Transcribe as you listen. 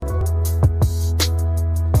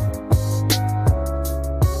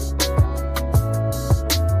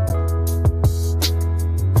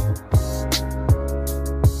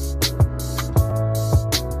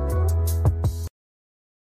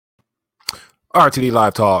RTD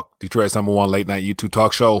Live Talk, Detroit's number one late night YouTube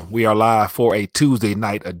talk show. We are live for a Tuesday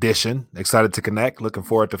night edition. Excited to connect. Looking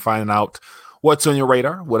forward to finding out what's on your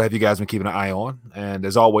radar. What have you guys been keeping an eye on? And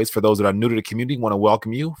as always, for those that are new to the community, want to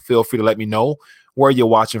welcome you. Feel free to let me know where you're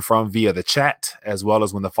watching from via the chat, as well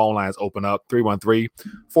as when the phone lines open up.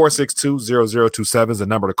 313-462-0027 is the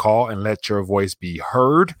number to call and let your voice be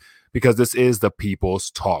heard, because this is the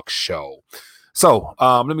People's Talk Show. So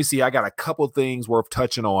let me see. I got a couple things worth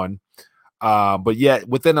touching on. But yet,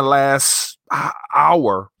 within the last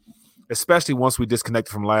hour, especially once we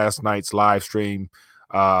disconnected from last night's live stream,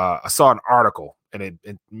 I saw an article and it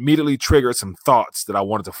immediately triggered some thoughts that I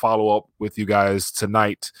wanted to follow up with you guys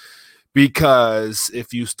tonight. Because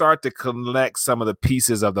if you start to connect some of the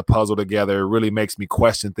pieces of the puzzle together, it really makes me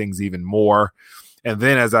question things even more. And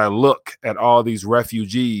then as I look at all these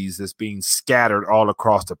refugees that's being scattered all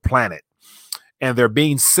across the planet, and they're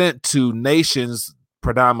being sent to nations,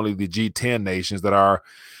 predominantly the G10 nations, that are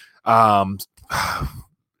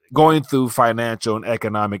going through financial and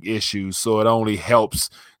economic issues. So it only helps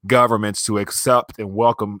governments to accept and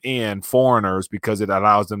welcome in foreigners, because it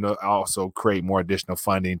allows them to also create more additional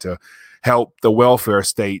funding to help the welfare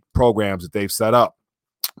state programs that they've set up.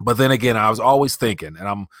 But then again, I was always thinking, and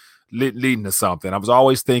I'm leading to something, I was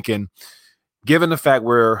always thinking, given the fact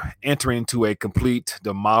we're entering into a complete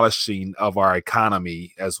demolishing of our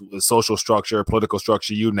economy as a social structure, political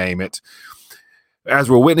structure, you name it, as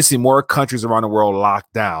we're witnessing more countries around the world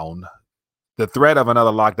locked down, the threat of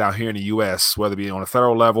another lockdown here in the U.S., whether it be on a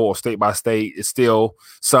federal level or state by state, is still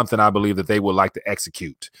something I believe that they would like to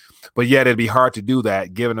execute. But yet it'd be hard to do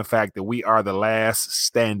that given the fact that we are the last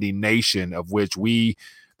standing nation of which we,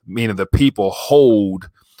 meaning the people,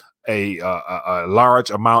 hold a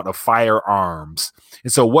large amount of firearms.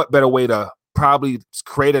 And so what better way to probably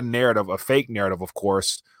create a narrative, a fake narrative, of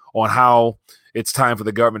course, on how it's time for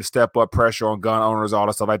the government to step up pressure on gun owners, all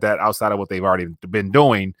that stuff like that, outside of what they've already been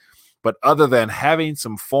doing. But other than having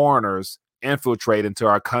some foreigners infiltrate into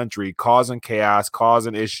our country, causing chaos,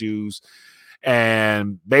 causing issues,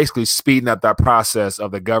 and basically speeding up that process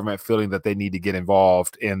of the government feeling that they need to get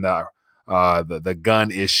involved in the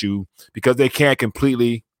gun issue, because they can't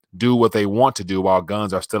completely do what they want to do while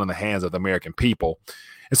guns are still in the hands of the American people.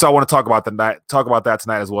 And so I want to talk about that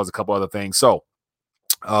tonight, as well as a couple other things. So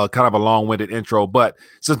kind of a long-winded intro, but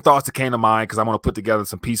some thoughts that came to mind because I want to put together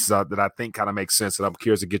some pieces that I think kind of make sense, and I'm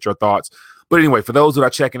curious to get your thoughts. But anyway, for those who are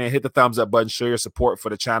checking in, hit the thumbs up button, show your support for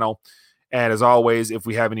the channel. And as always, if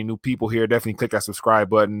we have any new people here, definitely click that subscribe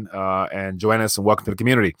button and join us, and welcome to the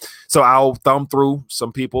community. So I'll thumb through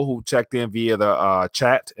some people who checked in via the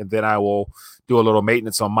chat, and then I will do a little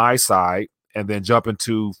maintenance on my side, and then jump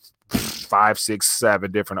into 5, 6, 7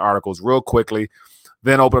 different articles real quickly,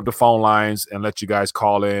 then open up the phone lines and let you guys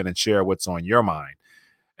call in and share what's on your mind.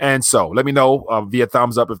 And so let me know via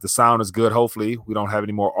thumbs up if the sound is good. Hopefully we don't have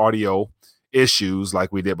any more audio issues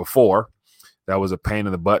like we did before. That was a pain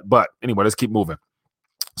in the butt. But anyway, let's keep moving.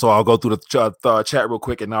 So I'll go through the chat real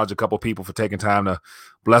quick, acknowledge a couple people for taking time to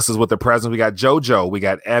bless us with their presence. We got JoJo. We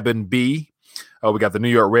got Eben B. We got the New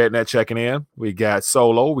York Rednet checking in. We got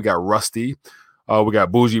Solo. We got Rusty. We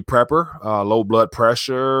got Bougie Prepper, low blood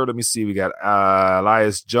pressure. Let me see. We got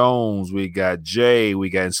Elias Jones. We got Jay. We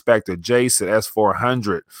got Inspector Jason,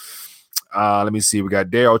 S400. Let me see. We got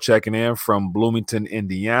Daryl checking in from Bloomington,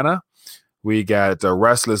 Indiana. We got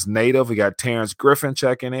Restless Native. We got Terrence Griffin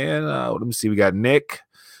checking in. Let me see. We got Nick.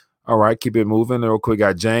 All right, keep it moving. Real quick, we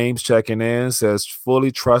got James checking in. Says,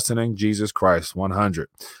 fully trusting in Jesus Christ, 100.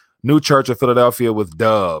 New Church of Philadelphia with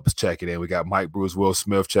Dubs checking in. We got Mike Bruce, Will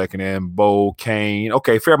Smith checking in, Bo Kane.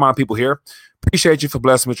 Okay, fair amount of people here. Appreciate you for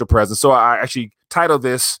blessing with your presence. So I actually titled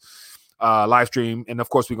this live stream, and of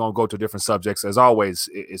course we're going to go to different subjects. As always,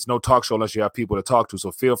 it's no talk show unless you have people to talk to.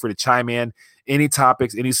 So feel free to chime in any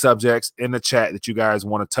topics, any subjects in the chat that you guys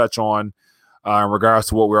want to touch on in regards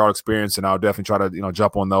to what we're all experiencing. I'll definitely try to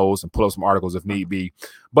jump on those and pull up some articles if need be.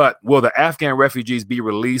 But will the Afghan refugees be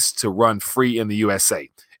released to run free in the USA?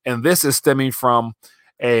 And this is stemming from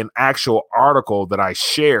an actual article that I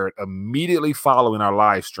shared immediately following our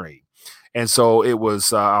live stream. And so it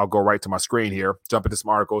was, I'll go right to my screen here, jump into some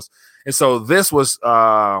articles. And so this was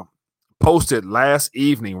posted last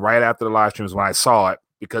evening, right after the live streams when I saw it,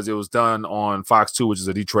 because it was done on Fox 2, which is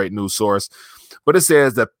a Detroit news source. But it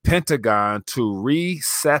says the Pentagon to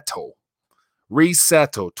resettle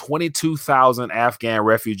 22,000 Afghan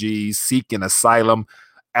refugees seeking asylum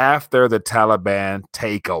after the Taliban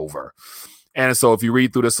takeover. And so if you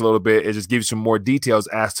read through this a little bit, it just gives you some more details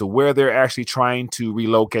as to where they're actually trying to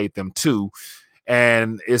relocate them to.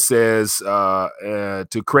 And it says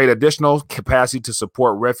to create additional capacity to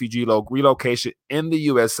support refugee relocation in the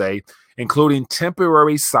USA, including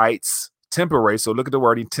temporary sites. Temporary, so look at the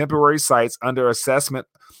wording, temporary sites under assessment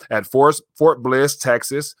at Fort Bliss,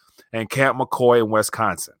 Texas, and Camp McCoy in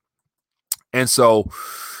Wisconsin. And so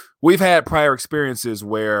we've had prior experiences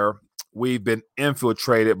where we've been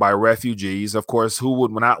infiltrated by refugees. Of course, who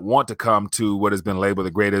would not want to come to what has been labeled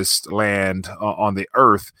the greatest land on the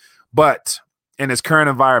earth? But in this current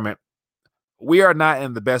environment, we are not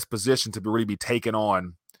in the best position to really be taking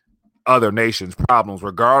on other nations' problems,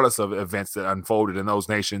 regardless of events that unfolded in those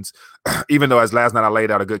nations. Even though, as last night I laid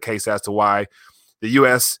out a good case as to why the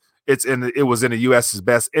U.S. it was in the U.S.'s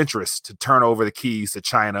best interest to turn over the keys to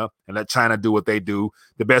China and let China do what they do.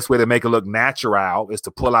 The best way to make it look natural is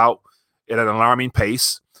to pull out at an alarming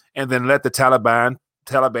pace and then let the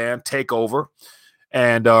Taliban take over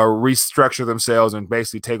and restructure themselves and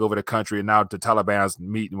basically take over the country. And now the Taliban's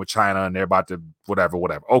meeting with China and they're about to whatever.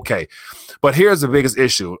 Okay. But here's the biggest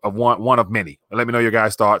issue of one of many. Let me know your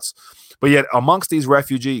guys' thoughts. But yet amongst these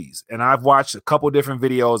refugees, and I've watched a couple different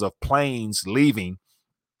videos of planes leaving.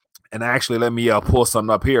 And actually, let me pull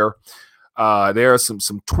something up here. There are some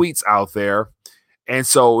tweets out there. And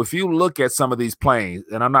so if you look at some of these planes,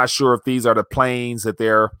 and I'm not sure if these are the planes that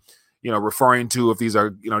they're referring to, if these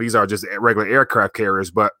are just regular aircraft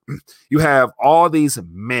carriers, but you have all these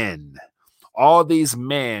men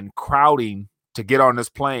crowding to get on this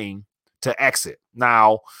plane to exit.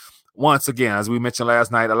 Now, once again, as we mentioned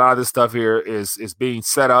last night, a lot of this stuff here is being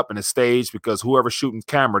set up and is staged because whoever's shooting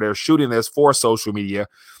camera, they're shooting this for social media.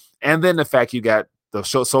 And then the fact you got the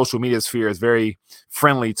social media sphere is very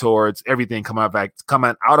friendly towards everything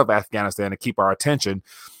coming out of Afghanistan to keep our attention.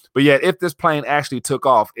 But yet, if this plane actually took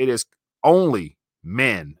off, it is only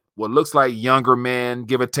men, what looks like younger men,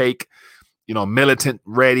 give or take, militant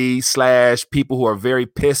ready / people who are very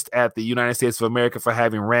pissed at the United States of America for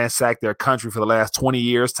having ransacked their country for the last 20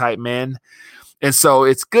 years type men. And so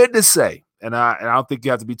it's good to say, and I don't think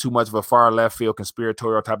you have to be too much of a far left field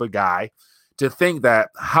conspiratorial type of guy to think that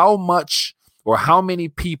how much or how many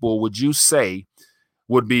people would you say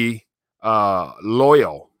would be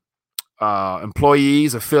loyal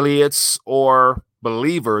employees, affiliates, or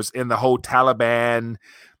believers in the whole Taliban,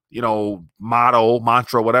 motto,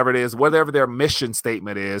 mantra, whatever it is, whatever their mission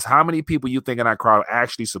statement is. How many people you think in that crowd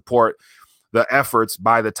actually support the efforts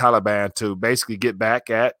by the Taliban to basically get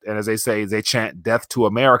back at, and as they say, they chant death to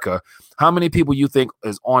America. How many people you think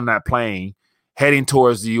is on that plane heading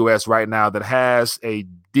towards the U.S. right now that has a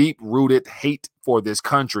deep-rooted hate for this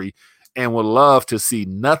country and would love to see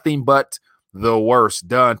nothing but the worst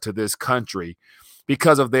done to this country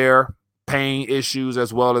because of their pain issues,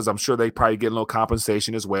 as well as I'm sure they probably get a little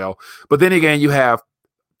compensation as well. But then again, you have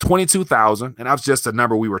 22,000, and that's just a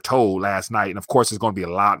number we were told last night. And of course, it's going to be a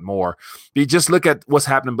lot more. You just look at what's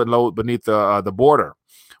happening beneath the border,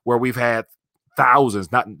 where we've had thousands,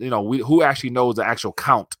 who actually knows the actual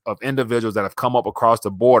count of individuals that have come up across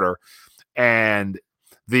the border, and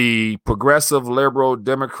the progressive, liberal,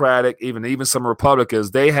 Democratic, even some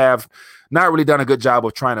Republicans, they have not really done a good job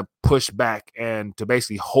of trying to push back and to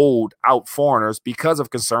basically hold out foreigners because of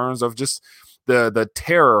concerns of just the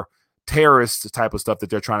terrorist type of stuff that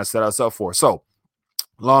they're trying to set us up for. So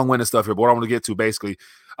long-winded stuff here, but what I want to get to basically,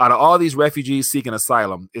 out of all these refugees seeking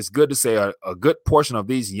asylum, it's good to say a good portion of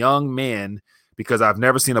these young men, because I've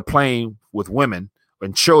never seen a plane with women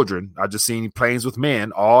and children. I've just seen planes with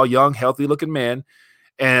men, all young, healthy-looking men.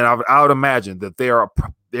 And I would imagine that they're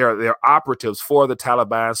operatives for the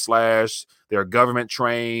Taliban / they're government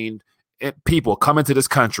trained people coming to this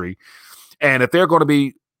country. And if they're going to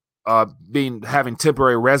be having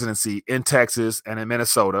temporary residency in Texas and in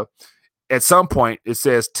Minnesota, at some point it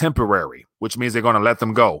says temporary, which means they're going to let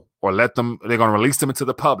them go or they're going to release them into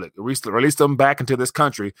the public, release them back into this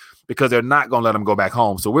country, because they're not going to let them go back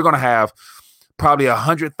home. So we're going to have probably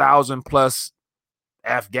 100,000 plus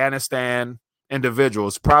Afghanistan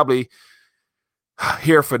individuals probably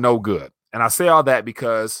here for no good. And I say all that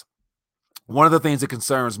because one of the things that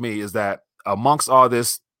concerns me is that amongst all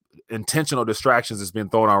this intentional distractions that's been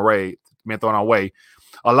thrown our way,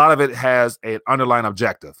 a lot of it has an underlying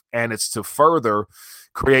objective, and it's to further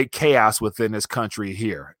create chaos within this country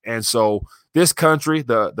here. And so this country,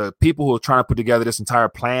 the people who are trying to put together this entire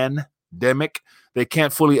pandemic, they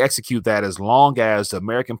can't fully execute that as long as the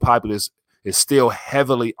American populace is still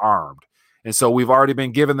heavily armed. And so we've already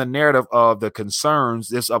been given the narrative of the concerns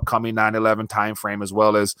this upcoming 9/11 timeframe, as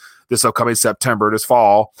well as this upcoming September, this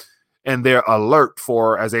fall. and they're alert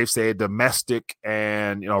for, as they've said, domestic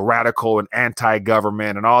and radical and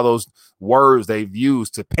anti-government and all those words they've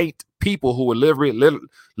used to paint people who would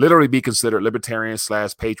literally be considered libertarians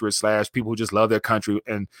 / patriots / people who just love their country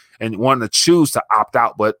and want to choose to opt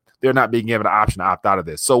out, but they're not being given the option to opt out of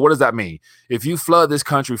this. So what does that mean? If you flood this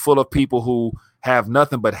country full of people who have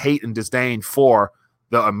nothing but hate and disdain for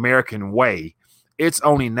the American way, it's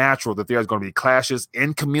only natural that there's going to be clashes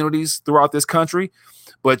in communities throughout this country,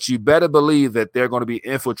 but you better believe that they're going to be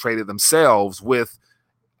infiltrated themselves with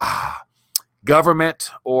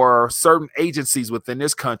government or certain agencies within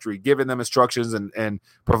this country, giving them instructions and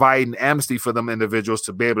providing amnesty for them individuals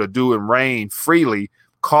to be able to do and reign freely,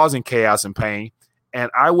 causing chaos and pain.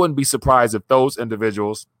 And I wouldn't be surprised if those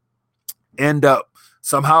individuals end up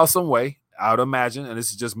somehow, some way, I would imagine, and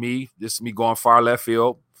this is me going far left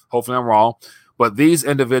field, hopefully I'm wrong, but these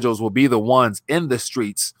individuals will be the ones in the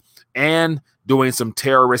streets and doing some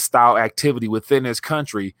terrorist style activity within this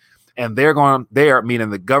country. And meaning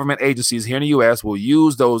the government agencies here in the U.S. will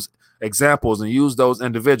use those examples and use those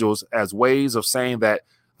individuals as ways of saying that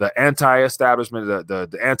the anti-establishment,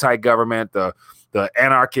 the anti-government, the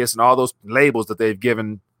anarchists, and all those labels that they've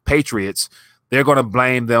given patriots, they're going to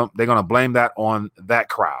blame them. They're going to blame that on that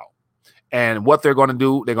crowd. And what they're going to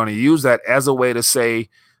do, they're going to use that as a way to say,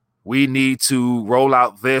 we need to roll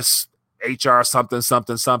out this HR something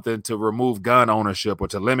to remove gun ownership or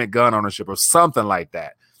to limit gun ownership or something like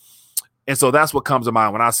that. And so that's what comes to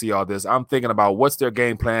mind when I see all this. I'm thinking about what's their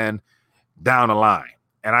game plan down the line.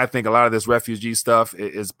 And I think a lot of this refugee stuff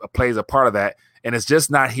plays a part of that. And it's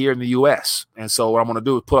just not here in the U.S. And so what I'm going to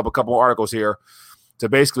do is pull up a couple more articles here to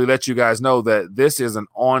basically let you guys know that this is an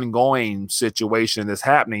ongoing situation that's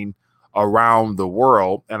happening around the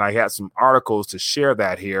world. And I had some articles to share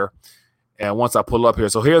that here. And once I pull up here,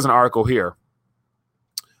 so here's an article here.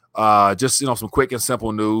 Just, some quick and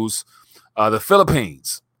simple news. The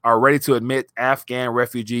Philippines are ready to admit Afghan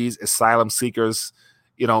refugees, asylum seekers,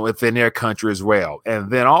 within their country as well. And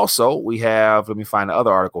then also we have, let me find the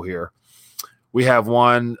other article here. We have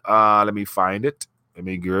one, let me find it. Let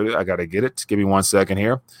me get it. I got to get it. Give me 1 second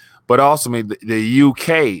here. But also the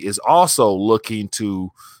UK is also looking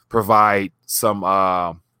to provide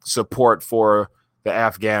some support for the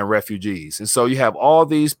Afghan refugees. And so you have all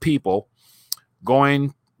these people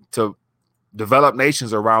going to developed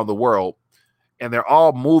nations around the world, and they're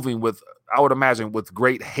all moving with, I would imagine, with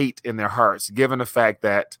great hate in their hearts, given the fact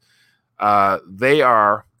that they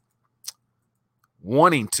are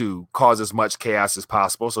wanting to cause as much chaos as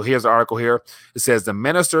possible. So here's the article here. It says the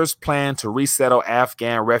ministers plan to resettle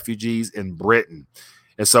Afghan refugees in Britain.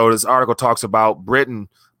 And so this article talks about Britain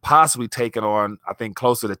possibly taking on, I think,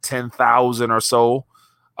 closer to 10,000 or so,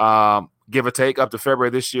 give or take. Up to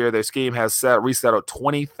February this year, their scheme has resettled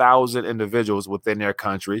 20,000 individuals within their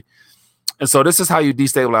country. And so this is how you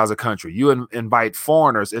destabilize a country. You invite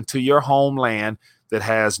foreigners into your homeland that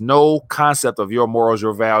has no concept of your morals,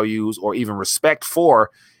 your values, or even respect for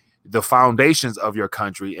the foundations of your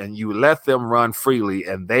country, and you let them run freely,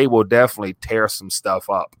 and they will definitely tear some stuff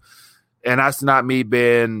up. And that's not me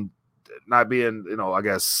not being, I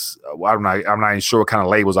guess, I'm not even sure what kind of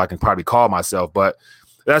labels I can probably call myself, but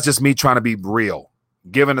that's just me trying to be real,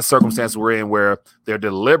 given the circumstances we're in, where they're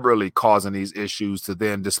deliberately causing these issues to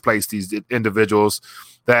then displace these individuals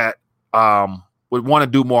that would want to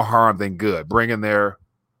do more harm than good, bringing their,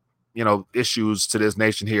 issues to this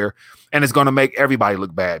nation here. And it's going to make everybody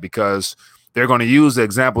look bad because they're going to use the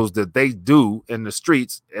examples that they do in the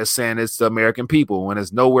streets as saying it's the American people when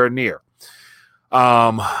it's nowhere near.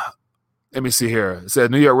 Let me see here. It says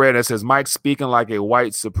New York Red. It says Mike speaking like a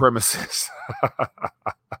white supremacist.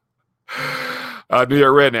 New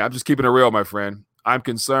York Redneck. I'm just keeping it real, my friend. I'm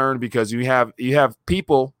concerned because you have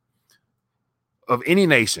people of any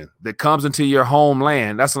nation that comes into your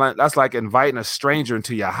homeland. That's like inviting a stranger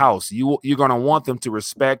into your house. You're going to want them to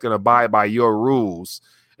respect and abide by your rules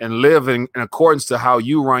and live in accordance to how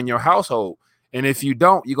you run your household. And if you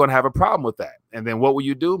don't, you're going to have a problem with that. And then what will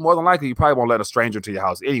you do? More than likely, you probably won't let a stranger into your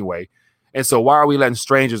house anyway. And so why are we letting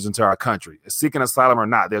strangers into our country? Seeking asylum or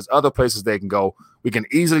not, there's other places they can go. We can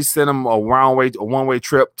easily send them a one-way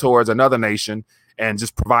trip towards another nation and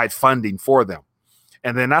just provide funding for them.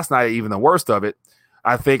 And then that's not even the worst of it.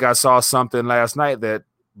 I think I saw something last night that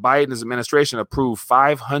Biden's administration approved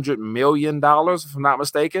 $500 million, if I'm not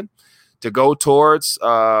mistaken, to go towards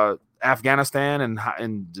Afghanistan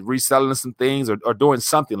and reselling some things or doing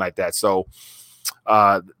something like that. So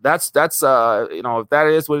that's if that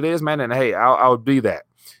is what it is, man, then hey, I would be that.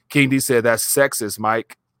 King D said that's sexist,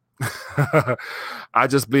 Mike. I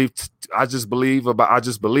just believe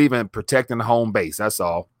in protecting the home base. That's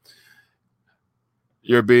all.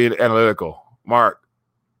 You're being analytical, Mark.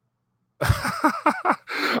 All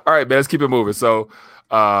right, man. Let's keep it moving. So,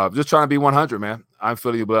 just trying to be 100, man. I'm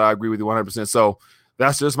feeling you, but I agree with you 100%. So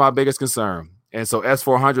that's just my biggest concern. And so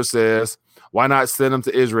S400 says, why not send them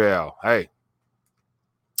to Israel? Hey,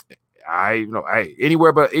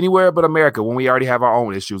 anywhere but America when we already have our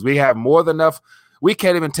own issues. We have more than enough. We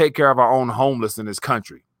can't even take care of our own homeless in this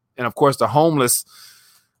country. And of course, the homeless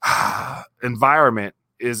environment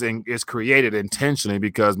is created intentionally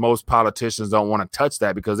because most politicians don't want to touch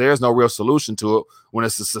that because there's no real solution to it when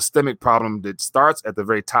it's a systemic problem that starts at the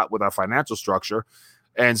very top with our financial structure.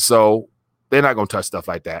 And so they're not going to touch stuff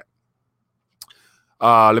like that.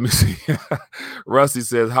 Let me see. Rusty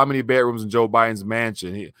says, how many bedrooms in Joe Biden's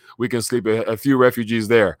mansion? We can sleep a few refugees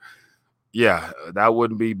there. Yeah, that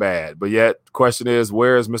wouldn't be bad. But yet, question is,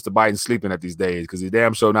 where is Mr. Biden sleeping at these days? Because he's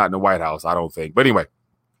damn sure not in the White House, I don't think. But anyway,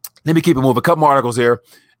 let me keep it moving. A couple more articles here,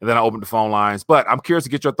 and then I'll open the phone lines. But I'm curious to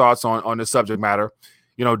get your thoughts on this subject matter.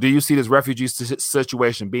 You know, do you see this refugee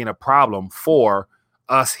situation being a problem for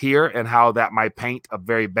us here and how that might paint a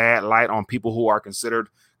very bad light on people who are considered,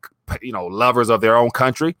 you know, lovers of their own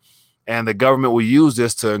country? And the government will use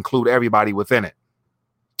this to include everybody within it.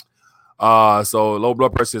 So low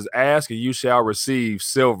blood pressure says, ask and you shall receive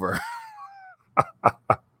silver.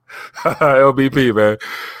 LBP, man.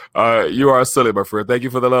 You are silly, my friend. Thank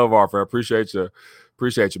you for the love offer. I appreciate you.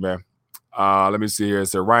 Appreciate you, man. Let me see here.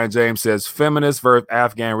 So Ryan James says, feminist versus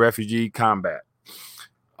Afghan refugee combat.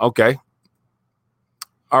 Okay.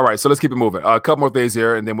 All right. So let's keep it moving. A couple more things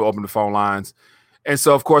here, and then we'll open the phone lines. And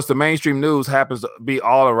so, of course, the mainstream news happens to be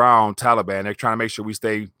all around Taliban. They're trying to make sure we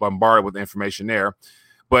stay bombarded with information there.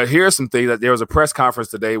 But here's some things that there was a press conference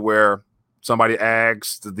today where somebody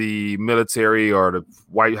asked the military or the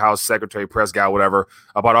White House secretary, press guy, whatever,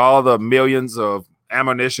 about all the millions of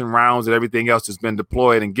ammunition rounds and everything else that's been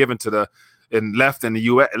deployed and given to and left in the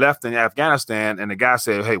U.S., left in Afghanistan. And the guy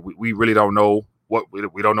said, hey, we really don't know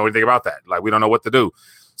we don't know anything about that. Like, we don't know what to do.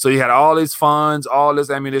 So you had all these funds, all this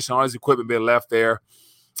ammunition, all this equipment being left there.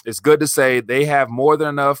 It's good to say they have more than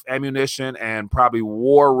enough ammunition and probably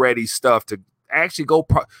war-ready stuff to actually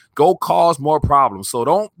go cause more problems. So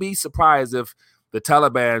don't be surprised if the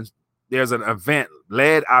Taliban, there's an event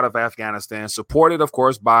led out of Afghanistan, supported, of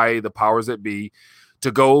course, by the powers that be, to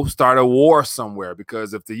go start a war somewhere.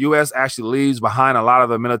 Because if the U.S. actually leaves behind a lot of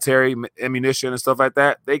the military ammunition and stuff like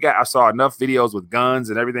that, I saw enough videos with guns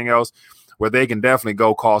and everything else where they can definitely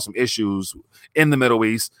go cause some issues in the Middle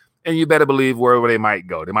East. And you better believe wherever they might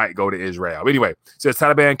go. They might go to Israel. But anyway, says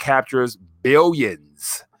Taliban captures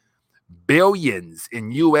billions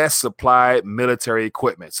in U.S. supplied military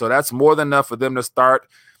equipment. So that's more than enough for them to start.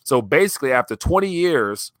 So basically, after 20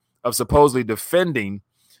 years of supposedly defending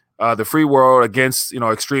the free world against,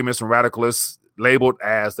 extremists and radicalists labeled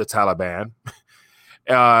as the Taliban,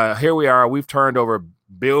 here we are. We've turned over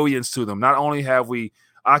billions to them. Not only have we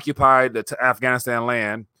occupied the Afghanistan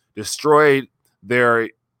land, destroyed their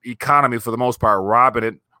economy for the most part,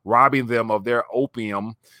 robbing them of their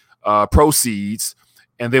opium proceeds,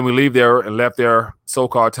 and then we leave there and left their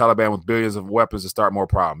so-called Taliban with billions of weapons to start more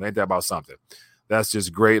problems. Ain't that about something? That's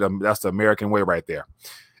just great. That's the American way right there.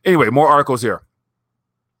 Anyway, more articles here.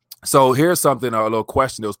 So here's something, a little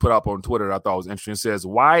question that was put up on Twitter that I thought was interesting. It says,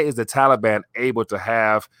 why is the Taliban able to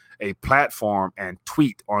have a platform and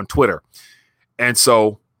tweet on Twitter? And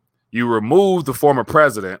so you remove the former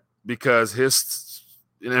president because his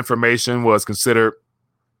information was considered,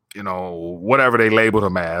 whatever they labeled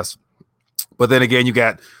him as. But then again, you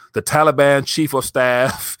got the Taliban chief of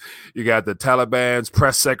staff, you got the Taliban's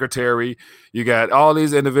press secretary, you got all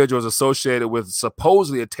these individuals associated with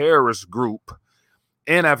supposedly a terrorist group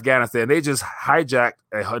in Afghanistan. They just hijacked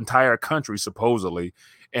an entire country, supposedly,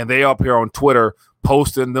 and they up here on Twitter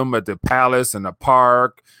posting them at the palace and the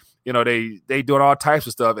park. They doing all types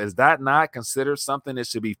of stuff. Is that not considered something that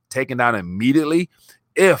should be taken down immediately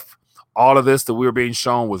if all of this that we were being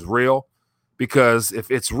shown was real? Because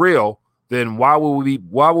if it's real, then why would we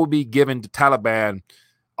be giving the Taliban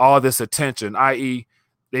all this attention? I.e.,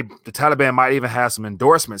 the Taliban might even have some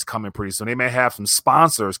endorsements coming pretty soon. They may have some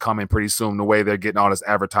sponsors coming pretty soon, the way they're getting all this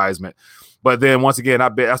advertisement. But then once again, I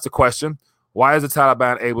bet that's the question. Why is the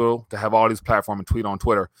Taliban able to have all these platforms and tweet on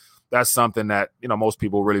Twitter? That's something that, most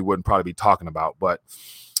people really wouldn't probably be talking about. But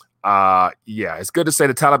yeah, it's good to say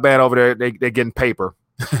the Taliban over there, they're getting paper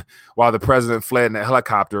while the president fled in a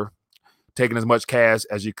helicopter, taking as much cash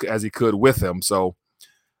as he could with him. So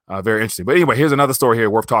very interesting. But anyway, here's another story here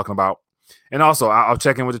worth talking about. And also, I'll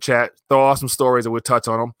check in with the chat, throw out some stories and we'll touch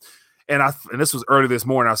on them. And this was early this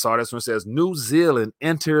morning. I saw this one. It says New Zealand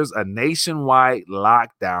enters a nationwide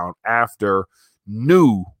lockdown after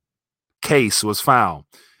new case was found.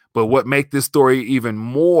 But what makes this story even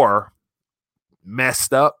more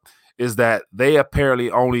messed up is that they apparently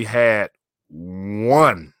only had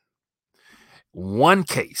one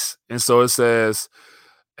case. And so it says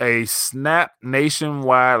a snap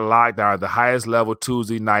nationwide lockdown at the highest level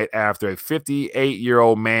Tuesday night after a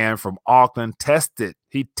 58-year-old man from Auckland tested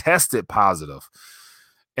positive,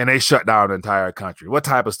 and they shut down the entire country. What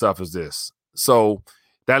type of stuff is this? So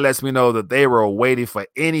that lets me know that they were waiting for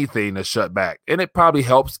anything to shut back. And it probably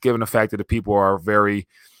helps given the fact that the people are very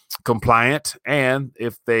compliant. And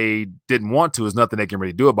if they didn't want to, there's nothing they can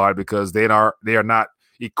really do about it because they are not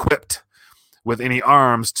equipped with any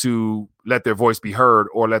arms to let their voice be heard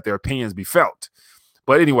or let their opinions be felt.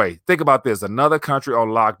 But anyway, think about this. Another country on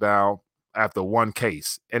lockdown after one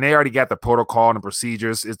case. And they already got the protocol and the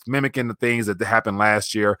procedures. It's mimicking the things that happened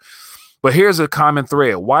last year. But here's a common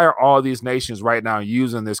thread. Why are all these nations right now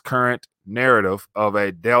using this current narrative of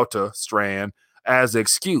a Delta strand as an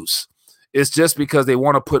excuse? It's just because they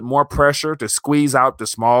want to put more pressure to squeeze out the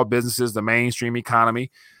small businesses, the mainstream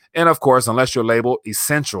economy. And of course, unless you're labeled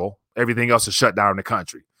essential, everything else is shut down in the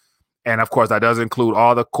country. And of course, that does include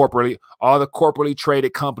all the corporately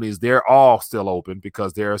traded companies. They're all still open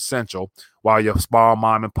because they're essential, while your small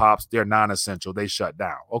mom and pops, they're non-essential. They shut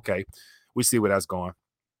down. Okay, we see where that's going.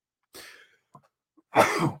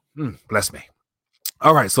 Bless me.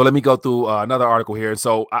 All right, so let me go through another article here.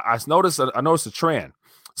 So I noticed a trend.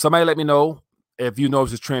 Somebody let me know if you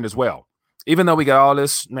notice this trend as well. Even though we got all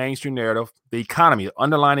this mainstream narrative, the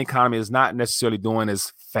underlying economy is not necessarily doing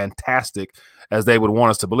as fantastic as they would want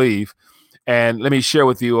us to believe. And let me share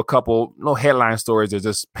with you a couple headline stories that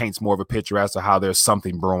just paints more of a picture as to how there's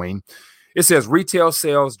something brewing. It says retail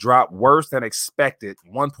sales dropped worse than expected,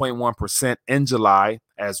 1.1% in July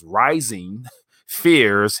as rising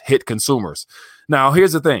fears hit consumers. Now,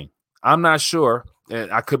 here's the thing. I'm not sure,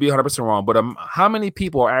 and I could be 100% wrong, but how many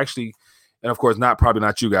people are actually, and of course, probably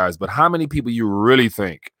not you guys, but how many people you really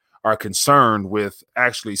think are concerned with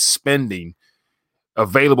actually spending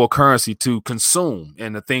available currency to consume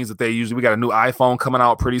and the things that they usually, we got a new iPhone coming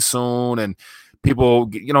out pretty soon, and people,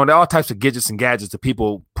 there are all types of gadgets that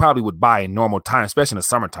people probably would buy in normal time, especially in the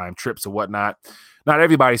summertime trips or whatnot. Not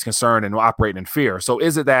everybody's concerned and operating in fear. So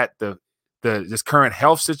is it that this current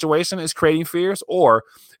health situation is creating fears, or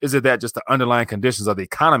is it that just the underlying conditions of the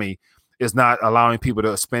economy is not allowing people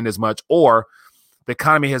to spend as much, or the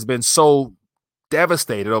economy has been so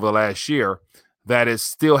devastated over the last year that it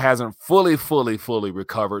still hasn't fully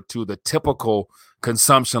recovered to the typical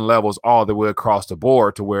consumption levels all the way across the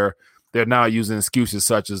board, to where they're now using excuses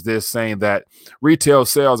such as this, saying that retail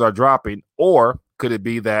sales are dropping? Or could it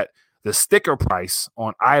be that the sticker price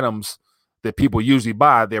on items that people usually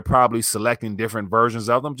buy, they're probably selecting different versions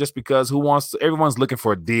of them just because everyone's looking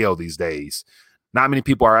for a deal these days. Not many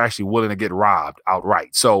people are actually willing to get robbed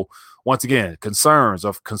outright. So once again, concerns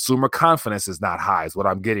of consumer confidence is not high is what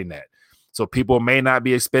I'm getting at. So people may not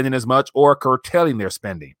be spending as much or curtailing their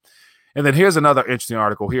spending. And then here's another interesting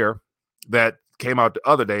article here that came out the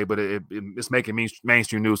other day, but it's making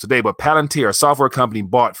mainstream news today. But Palantir, a software company,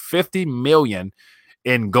 bought $50 million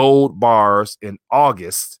in gold bars in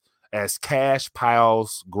August as cash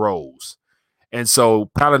piles grows. And so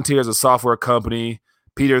Palantir is a software company.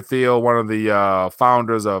 Peter Thiel, one of the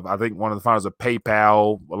founders of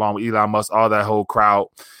PayPal, along with Elon Musk, all that whole crowd.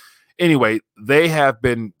 Anyway, they have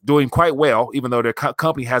been doing quite well, even though their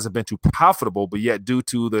company hasn't been too profitable, but yet due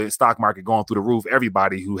to the stock market going through the roof,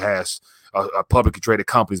 everybody who has a publicly traded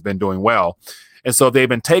company has been doing well. And so they've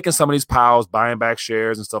been taking some of these piles, buying back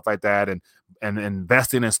shares and stuff like that, and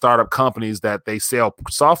investing in startup companies that they sell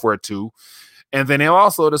software to. And then they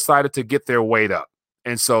also decided to get their weight up.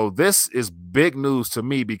 And so this is big news to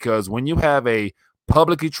me, because when you have a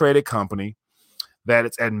publicly traded company that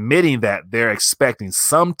it's admitting that they're expecting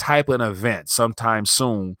some type of event sometime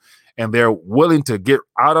soon, and they're willing to get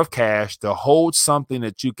out of cash to hold something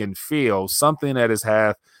that you can feel, something that has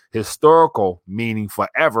had historical meaning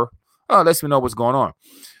forever, lets me know what's going on.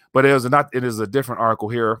 But it is a different article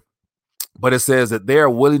here, but it says that they're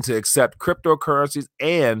willing to accept cryptocurrencies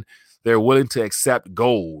and they're willing to accept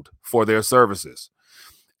gold for their services.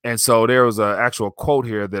 And so there was an actual quote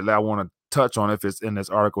here that I want to touch on if it's in this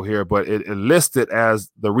article here, but it listed as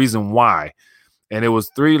the reason why. And it was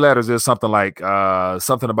 3 letters. There's something like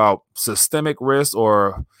something about systemic risk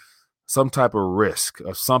or some type of risk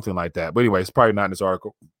or something like that. But anyway, it's probably not in this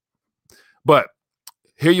article. But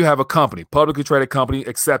here you have a company, publicly traded company,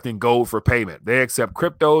 accepting gold for payment. They accept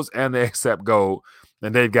cryptos and they accept gold,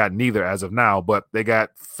 and they've got neither as of now, but they got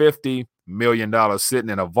 $50 million sitting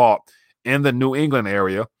in a vault in the New England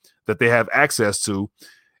area that they have access to.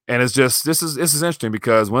 And it's just this is interesting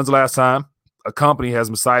because when's the last time a company has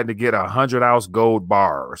decided to get 100-ounce gold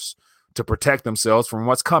bars to protect themselves from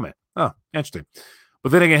what's coming? Oh, interesting.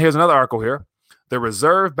 But then again, here's another article here. The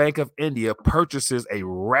Reserve Bank of India purchases a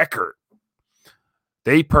record.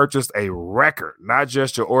 They purchased a record, not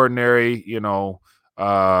just your ordinary,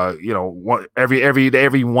 every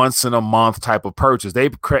once in a month type of purchase. They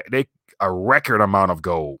a record amount of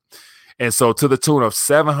gold. And so to the tune of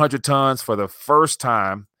 700 tons for the first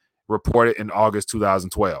time reported in August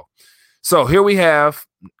 2012. So here we have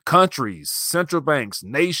countries, central banks,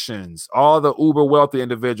 nations, all the uber wealthy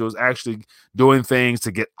individuals actually doing things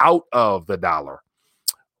to get out of the dollar.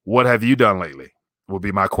 What have you done lately? Would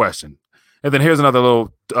be my question. And then here's another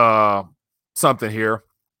little something here.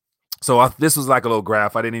 So this was like a little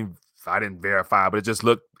graph. I didn't verify, but it just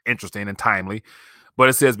looked interesting and timely. But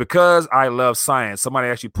it says, because I love science, somebody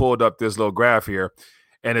actually pulled up this little graph here,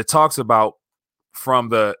 and it talks about from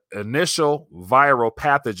the initial viral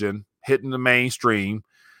pathogen hitting the mainstream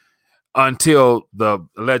until the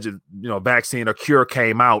alleged, vaccine or cure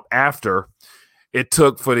came out after. It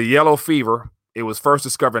took for the yellow fever. It was first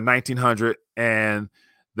discovered in 1900, and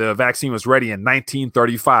the vaccine was ready in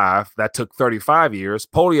 1935. That took 35 years.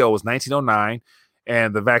 Polio was 1909,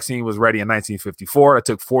 and the vaccine was ready in 1954. It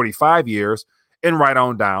took 45 years. And right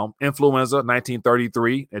on down. Influenza,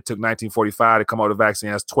 1933. It took 1945 to come out with a vaccine.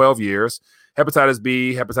 That's 12 years. Hepatitis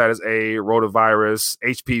B, hepatitis A, rotavirus,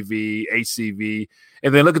 HPV, HCV.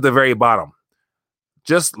 And then look at the very bottom.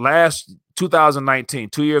 Just last 2019,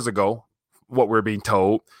 2 years ago, what we're being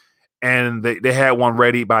told, and they had one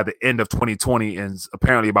ready by the end of 2020 in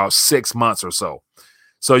apparently about 6 months or so.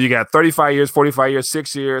 So you got 35 years, 45 years,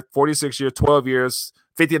 6 years, 46 years, 12 years,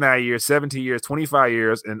 59 years, 17 years, 25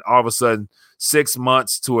 years, and all of a sudden 6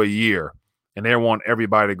 months to a year. And they want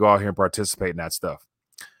everybody to go out here and participate in that stuff.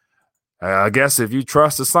 I guess if you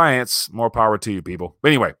trust the science, more power to you, people. But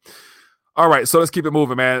anyway, all right, so let's keep it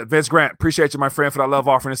moving, man. Vince Grant, appreciate you, my friend, for that love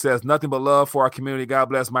offering. It says, nothing but love for our community. God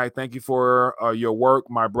bless, Mike. Thank you for your work,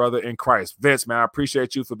 my brother in Christ. Vince, man, I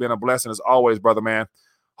appreciate you for being a blessing as always, brother, man.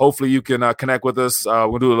 Hopefully you can connect with us.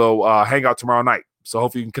 We'll do a little hangout tomorrow night. So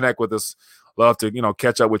hopefully you can connect with us. Love to,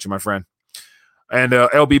 catch up with you, my friend. And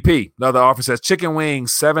LBP, another offer says, chicken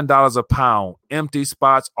wings, $7 a pound, empty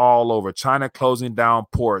spots all over. China closing down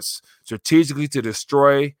ports strategically to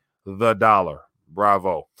destroy the dollar.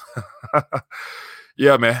 Bravo.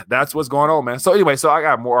 Yeah, man, that's what's going on, man. So anyway, I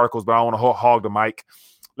got more articles, but I don't want to hog the mic.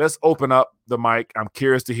 Let's open up the mic. I'm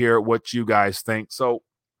curious to hear what you guys think. So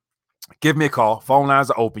give me a call. Phone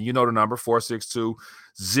lines are open. You know the number,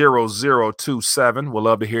 462-0027. We'll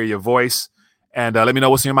love to hear your voice. And let me know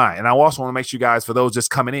what's in your mind. And I also want to make sure you guys, for those just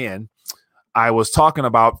coming in, I was talking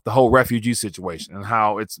about the whole refugee situation and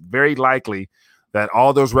how it's very likely that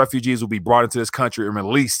all those refugees will be brought into this country and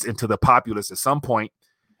released into the populace at some point.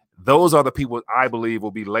 Those are the people I believe will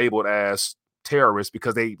be labeled as terrorists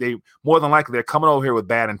because they more than likely they're coming over here with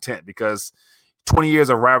bad intent because 20 years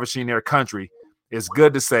of ravaging their country. It's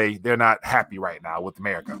good to say they're not happy right now with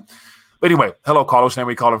America. But anyway, hello, caller. What's your name?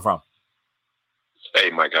 Where you calling from? Hey,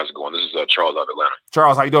 Mike, how's it going? This is Charles out of Atlanta.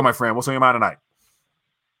 Charles, how you doing, my friend? What's on your mind tonight?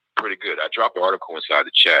 Pretty good. I dropped an article inside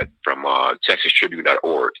the chat from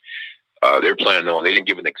TexasTribune.org. They're planning on, they didn't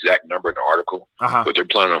give an exact number in the article, but they're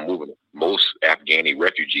planning on moving most Afghani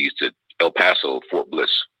refugees to El Paso, Fort Bliss.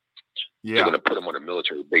 Yeah. They're going to put them on a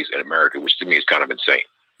military base in America, which to me is kind of insane.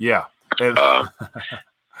 Yeah. Yeah,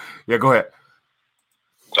 go ahead.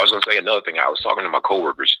 So I was going to say another thing. I was talking to my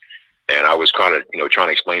coworkers, and I was trying to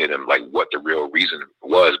explain to them like what the real reason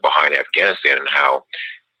was behind Afghanistan and how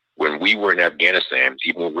when we were in Afghanistan,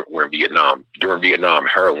 even when we were in Vietnam, during Vietnam,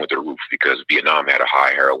 heroin went to the roof because Vietnam had a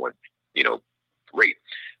high heroin, rate,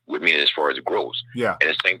 meaning as far as it grows. Yeah. And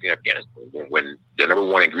the same thing in Afghanistan. When the number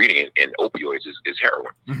one ingredient in opioids is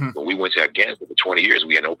heroin. Mm-hmm. When we went to Afghanistan for 20 years,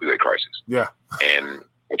 we had an opioid crisis. Yeah. And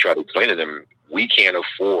I tried to explain to them, we can't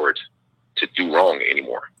afford to do wrong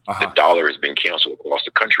anymore. The dollar has been canceled across the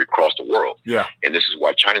country, across the world. Yeah. And this is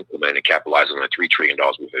why China's coming in and capitalizing on $3 trillion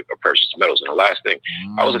worth of precious metals. And the last thing,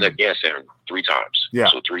 I was in Afghanistan 3 times. Yeah.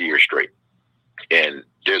 So 3 years straight. And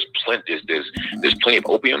there's plenty of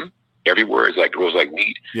opium everywhere. It grows like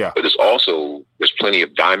weed. Yeah. But there's plenty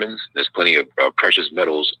of diamonds. There's plenty of precious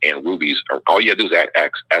metals and rubies. All you have to do is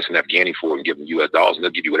ask an Afghani for it and give them US dollars, and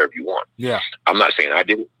they'll give you whatever you want. Yeah. I'm not saying I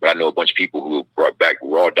did it, but I know a bunch of people who brought back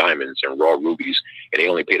raw diamonds and raw rubies, and they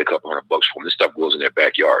only paid a couple $100 for them. This stuff grows in their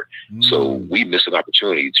backyard. So we missed an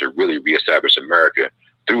opportunity to really reestablish America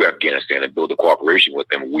through Afghanistan and build a cooperation with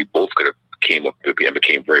them. We both could have came up and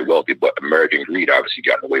became very wealthy. But American greed obviously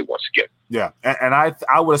got in the way once again. Yeah, and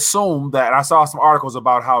I would assume that, and I saw some articles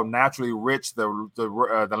about how naturally rich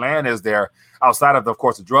the land is there outside of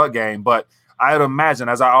course, the drug game. But I would imagine,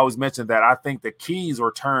 as I always mention, that I think the keys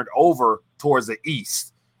were turned over towards the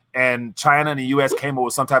east, and China and the U.S. came up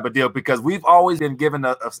with some type of deal, because we've always been given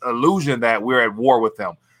a illusion that we're at war with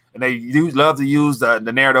them. And they love to use the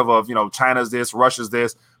narrative of, China's this, Russia's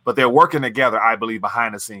this, but they're working together, I believe,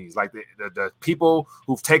 behind the scenes. Like the people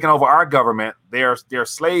who've taken over our government, they're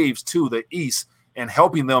slaves to the East and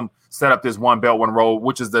helping them set up this one belt, one road,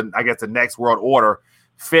 which is the next world order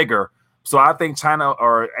figure. So I think China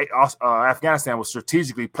or Afghanistan was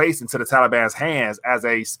strategically placed into the Taliban's hands as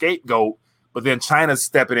a scapegoat, but then China's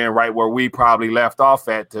stepping in right where we probably left off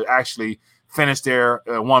at to actually finish their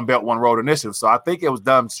one belt, one road initiative. So I think it was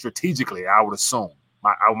done strategically, I would assume.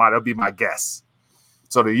 That'll be my guess.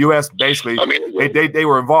 So the U.S. basically, they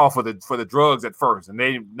were involved for the drugs at first, and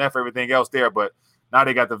they left everything else there. But now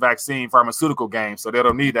they got the vaccine pharmaceutical game, so they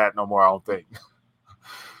don't need that no more, I don't think.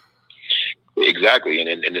 Exactly.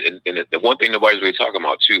 And the one thing nobody's really talking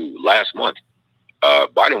about, too, last month,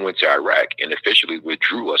 Biden went to Iraq and officially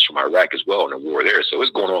withdrew us from Iraq as well in the war there. So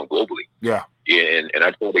it's going on globally. Yeah. And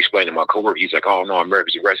I tried to explain to my coworker, he's like, oh, no,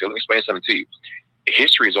 America's aggressive. Let me explain something to you.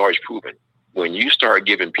 History has always proven when you start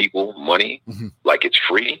giving people money like it's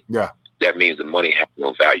free, that means the money has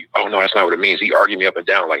no value. Oh, no, that's not what it means. He argued me up and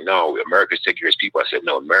down like, no, America's taking care of its people. I said,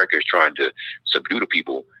 no, America is trying to subdue the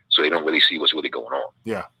people so they don't really see what's really going on.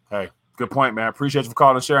 Yeah. Hey, good point, man. Appreciate you for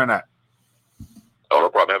calling and sharing that. Oh, no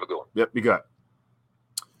problem. Have a good one. Yep, be good.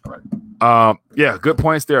 All right. Yeah, good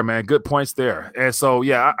points there, man. Good points there. And so,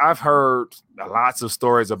 yeah, I've heard lots of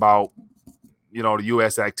stories about, the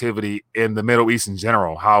U.S. activity in the Middle East in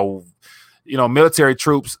general, how, military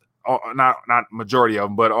troops, not majority of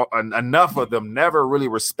them, but enough of them never really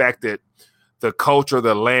respected the culture,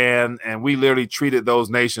 the land, and we literally treated those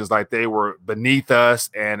nations like they were beneath us,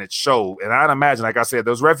 and it showed. And I'd imagine, like I said,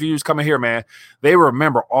 those refugees coming here, man, they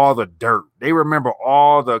remember all the dirt. They remember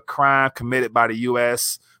all the crime committed by the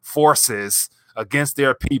U.S. forces against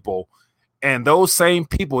their people. And those same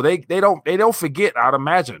people, they don't forget, I'd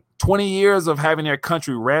imagine, 20 years of having their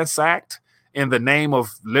country ransacked in the name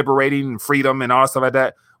of liberating freedom and all stuff like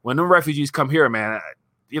that. When the refugees come here, man,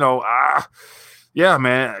 yeah,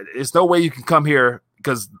 man, it's no way you can come here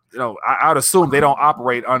because, I'd assume they don't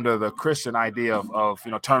operate under the Christian idea of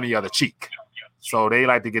turning the other cheek. So they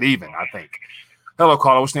like to get even, I think. Hello,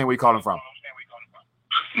 caller. Which name are you calling from?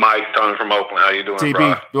 Mike, calling from Oakland. How you doing, TB,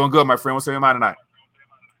 bro? Doing good, my friend. What's on your mind tonight?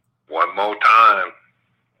 One more time,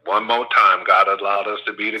 God allowed us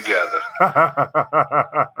to be together.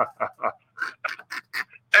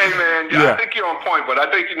 Hey, man, I think you're on point, but I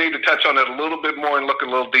think you need to touch on it a little bit more and look a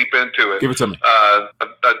little deep into it. Give it to me.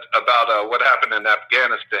 About what happened in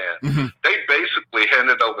Afghanistan. Mm-hmm. They basically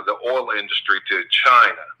handed over the oil industry to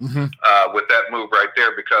China with that move right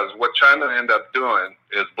there, because what China ended up doing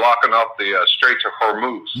is blocking off the Straits of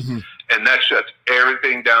Hormuz, and that shuts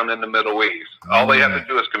everything down in the Middle East. All they have to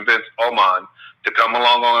do is convince Oman to come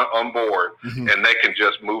along on board, and they can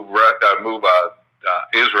just move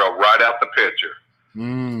Israel right out the picture.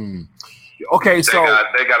 Okay, so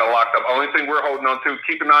they got it locked up. Only thing we're holding on to,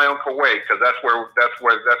 keep an eye on Kuwait, because that's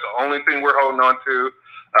the only thing we're holding on to.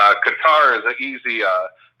 Qatar is an easy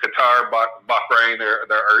Qatar, Bahrain,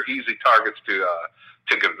 they're easy targets to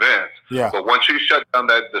convince. Yeah. But once you shut down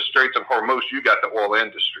the Straits of Hormuz, you got the oil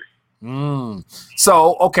industry.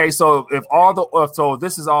 So okay, so if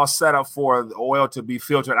this is all set up for the oil to be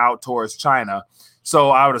filtered out towards China.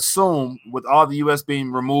 So I would assume with all the U.S.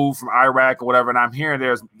 being removed from Iraq or whatever, and I'm hearing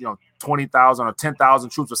there's 20,000 or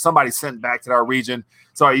 10,000 troops or somebody sent back to our region.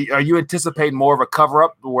 So are you anticipating more of a cover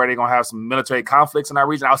up where they're gonna have some military conflicts in our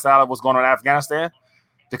region outside of what's going on in Afghanistan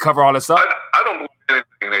to cover all this up? I don't believe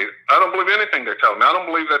anything. I don't believe anything they're telling me. I don't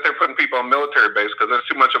believe that they're putting people on military base because there's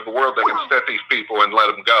too much of the world that can set these people and let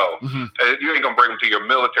them go. You ain't gonna bring them to your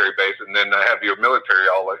military base and then have your military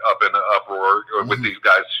all up in the uproar with these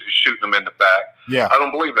guys shooting them in the back. Yeah, I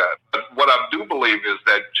don't believe that. But what I do believe is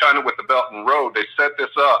that China with the Belt and Road, they set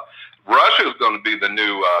this up. Russia is going to be the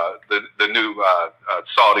new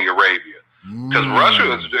Saudi Arabia. Because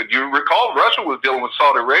you recall, Russia was dealing with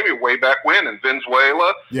Saudi Arabia way back when, and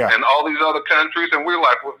Venezuela, and all these other countries, and we're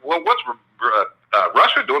like, well, what's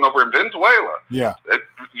Russia doing over in Venezuela? Yeah,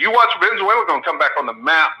 you watch Venezuela going to come back on the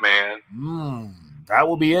map, man. That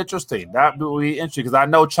will be interesting. That will be interesting because I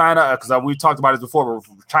know China, because we talked about this before,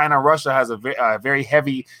 but China and Russia has a very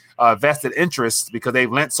heavy vested interest because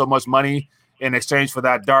they've lent so much money in exchange for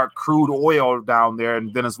that dark crude oil down there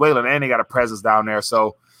in Venezuela, and they got a presence down there.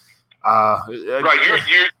 So Right.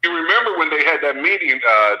 You remember when they had that meeting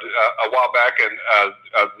a while back, and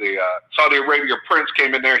the Saudi Arabia prince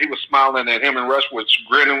came in there. He was smiling, and him and Rush was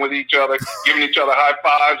grinning with each other, giving each other high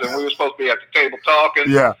fives, and we were supposed to be at the table talking.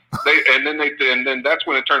 Yeah. And then that's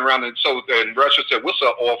when it turned around, and Russia said, "We'll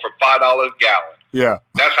sell oil for $5 a gallon." Yeah.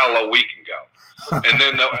 That's how low we can go. And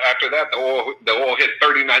then after that, the oil hit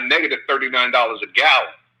negative $39 a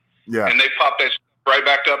gallon. Yeah. And they popped that right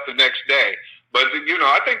back up the next day. But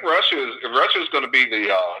I think Russia's going to be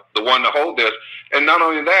the one to hold this, and not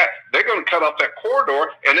only that, they're going to cut off that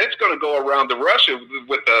corridor, and it's going to go around to Russia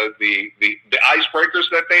with the icebreakers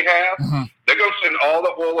that they have. Mm-hmm. They're going to send all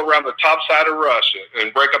the oil around the top side of Russia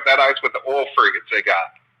and break up that ice with the oil frigates they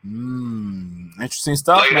got. Interesting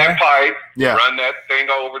stuff, Lay man. that pipe, yeah. Run that thing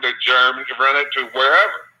over to Germany, run it to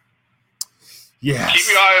wherever. Yes. Keep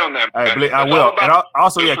your eye on that. I will. And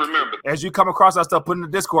also, remember, as you come across that stuff, put in the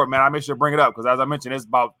Discord, man, I make sure to bring it up because, as I mentioned, it's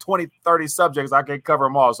about 20, 30 subjects. I can't cover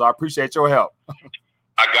them all, so I appreciate your help.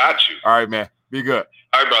 I got you. All right, man. Be good.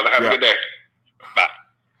 All right, brother. Have a good day. Bye.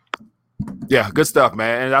 Yeah, good stuff,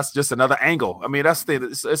 man. And that's just another angle. I mean, that's the thing.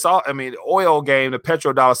 It's all. I mean, the oil game, the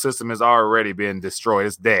petrodollar system has already been destroyed.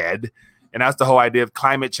 It's dead. And that's the whole idea of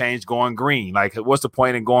climate change going green. Like, what's the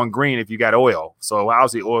point in going green if you got oil? So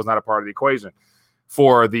obviously, oil is not a part of the equation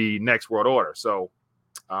for the next world order. So,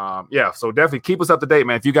 so definitely keep us up to date,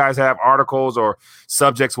 man. If you guys have articles or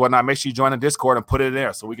subjects, whatnot, make sure you join the Discord and put it in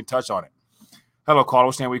there so we can touch on it. Hello, caller.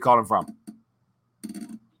 What's your name? Where you calling from?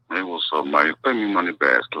 Hey, what's up, Mike? Pay me money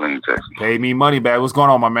back, Lane, Texas. Pay me money back. What's going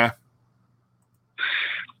on, my man?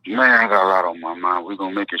 Man, I got a lot on my mind. We're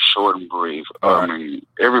going to make it short and brief. All I mean,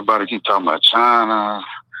 everybody keep talking about China,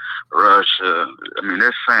 Russia. I mean,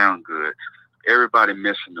 that sounds good. Everybody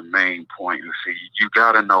missing the main point. You see, you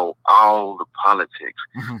got to know all the politics.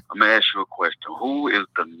 Mm-hmm. I'm going to ask you a question. Who is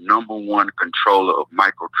the number one controller of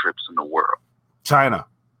microchips in the world? China.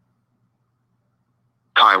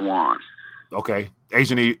 Taiwan. Okay.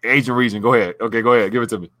 Asian region. Go ahead. Okay, go ahead. Give it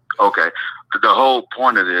to me. Okay. The whole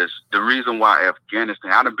point of this, the reason why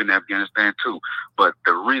Afghanistan, I've been to Afghanistan too, but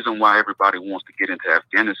the reason why everybody wants to get into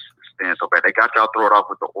Afghanistan so bad, they got y'all throw it off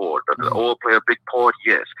with the oil. Does the oil play a big part?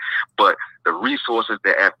 Yes. But the resources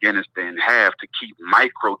that Afghanistan have to keep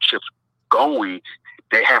microchips going,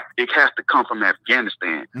 it has to come from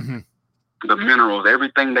Afghanistan. Mm-hmm. The minerals,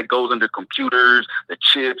 everything that goes into computers, the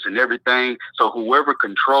chips and everything. So whoever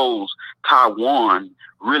controls Taiwan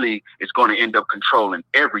really is going to end up controlling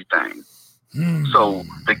everything. So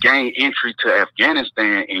to gain entry to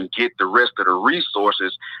Afghanistan and get the rest of the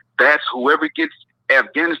resources, that's whoever gets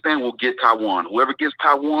Afghanistan will get Taiwan. Whoever gets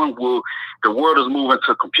Taiwan the world is moving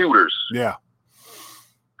to computers. Yeah.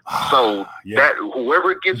 So that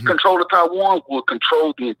whoever gets control of Taiwan will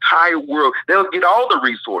control the entire world. They'll get all the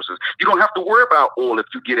resources. You don't have to worry about oil if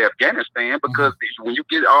you get Afghanistan because when you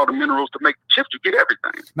get all the minerals to make the chips, you get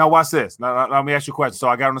everything. Now watch this. Now let me ask you a question. So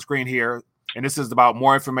I got on the screen here, and this is about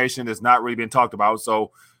more information that's not really been talked about.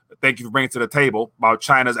 So thank you for bringing it to the table about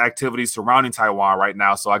China's activities surrounding Taiwan right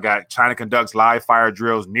now. So I got China conducts live fire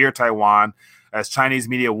drills near Taiwan as Chinese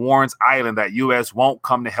media warns island that U.S. won't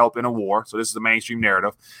come to help in a war. So this is the mainstream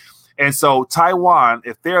narrative. And so Taiwan,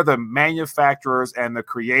 if they're the manufacturers and the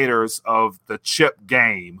creators of the chip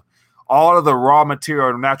game, all of the raw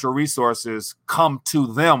material and natural resources come to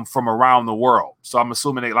them from around the world. So I'm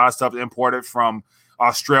assuming a lot of stuff imported from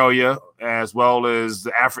Australia as well as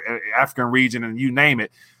the African region and you name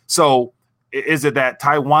it. So is it that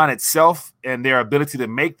Taiwan itself and their ability to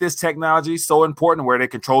make this technology so important where they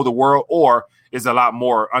control the world, or is a lot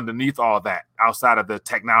more underneath all of that outside of the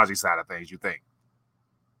technology side of things, you think?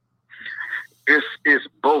 It's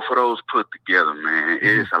both of those put together, man.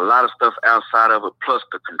 It's a lot of stuff outside of it plus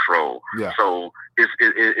the control. Yeah. So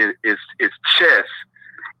it's chess,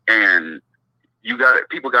 and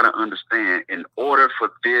people got to understand, in order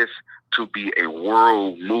for this to be a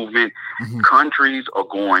world movement, countries are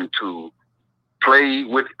going to play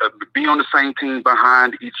with, be on the same team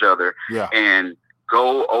behind each other, and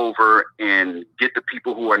go over and get the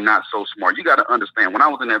people who are not so smart. You got to understand, when I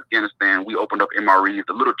was in Afghanistan, we opened up MREs,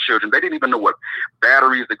 the little children, they didn't even know what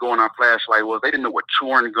batteries that go on our flashlight was. They didn't know what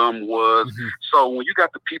chewing gum was. So when you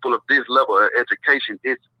got the people of this level of education,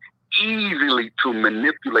 it's easily to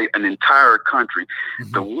manipulate an entire country.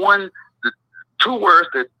 The two words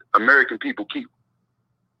that American people keep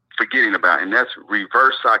forgetting about, and that's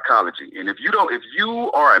reverse psychology. And if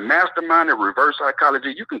you are a mastermind in reverse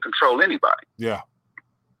psychology, you can control anybody. Yeah,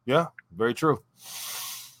 very true.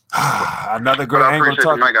 Another great angle.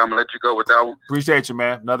 Appreciate you, Mike. I'm gonna let you go with that one. Appreciate you,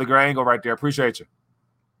 man. Another great angle right there. Appreciate you.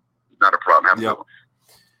 Not a problem. Have a good one.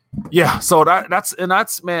 Yeah, so that's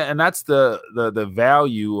the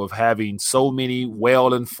value of having so many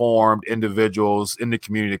well-informed individuals in the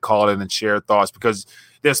community call in and share thoughts, because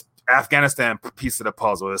there's Afghanistan piece of the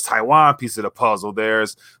puzzle, there's Taiwan piece of the puzzle,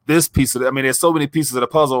 there's this piece of there's so many pieces of the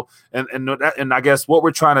puzzle, and I guess what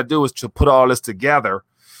we're trying to do is to put all this together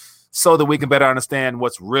so that we can better understand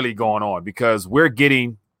what's really going on, because we're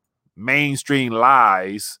getting mainstream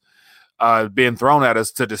lies being thrown at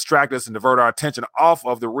us to distract us and divert our attention off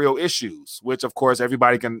of the real issues, which of course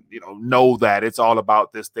everybody can know that it's all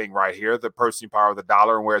about this thing right here, the purchasing power of the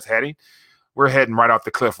dollar and where it's heading. We're heading right off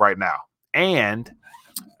the cliff right now. And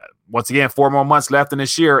once again, 4 more months left in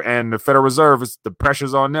this year, and the Federal Reserve, the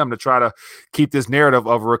pressure's on them to try to keep this narrative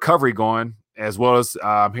of a recovery going, as well as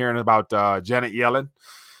I'm hearing about Janet Yellen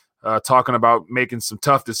talking about making some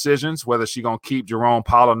tough decisions, whether she's going to keep Jerome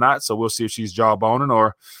Powell or not. So we'll see if she's jawboning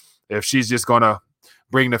or if she's just going to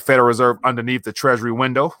bring the Federal Reserve underneath the Treasury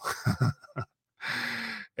window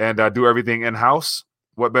and do everything in-house.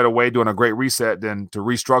 What better way doing a great reset than to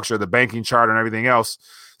restructure the banking charter and everything else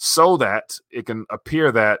so that it can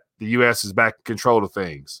appear that the U.S. is back in control of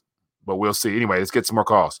things. But we'll see. Anyway, let's get some more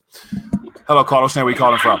calls. Hello, caller. Where are you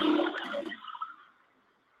calling from?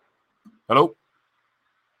 Hello?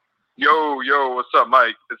 Yo, what's up,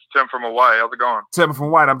 Mike? It's Tim from Hawaii. How's it going? Tim from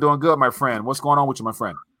Hawaii. I'm doing good, my friend. What's going on with you, my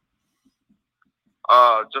friend?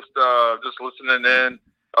 Just listening in.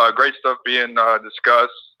 Great stuff being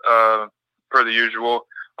discussed per the usual.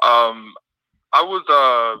 I've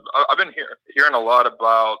been hearing a lot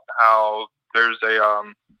about how there's a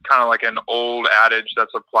kind of like an old adage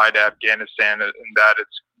that's applied to Afghanistan, and that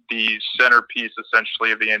it's the centerpiece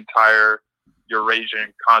essentially of the entire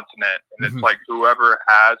Eurasian continent, and it's like whoever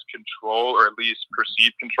has control, or at least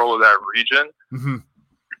perceived control of that region,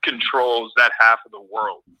 controls that half of the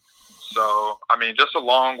world. So, just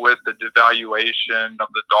along with the devaluation of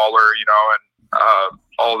the dollar, and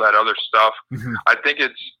all that other stuff, I think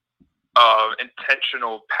it's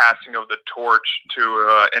intentional passing of the torch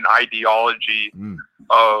to an ideology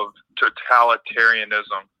of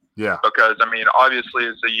totalitarianism. Yeah. Because, obviously,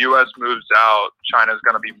 as the U.S. moves out, China's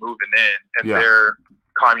going to be moving in, and their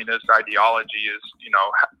communist ideology is,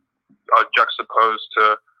 juxtaposed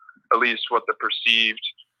to at least what the perceived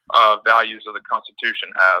values of the Constitution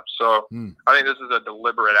have. So I think this is a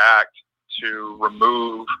deliberate act to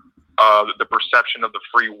remove the perception of the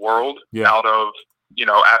free world out of,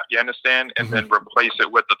 Afghanistan, and then replace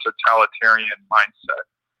it with the totalitarian mindset.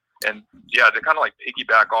 And to kind of like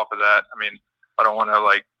piggyback off of that, I don't want to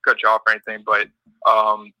like cut you off or anything, but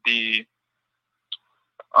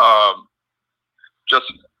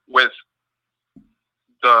just with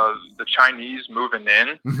the Chinese moving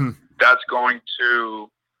in, that's going to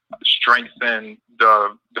strengthen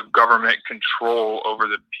the government control over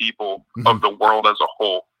the people of the world as a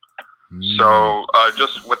whole. So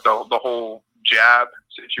just with the whole jab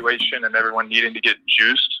situation and everyone needing to get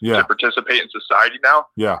juiced to participate in society now,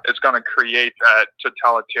 it's going to create that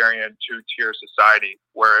totalitarian two-tier society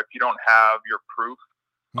where if you don't have your proof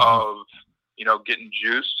of getting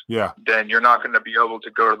juiced, then you're not going to be able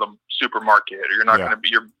to go to the supermarket, or you're not going to be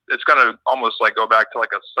it's going to almost like go back to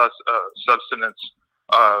like a subsistence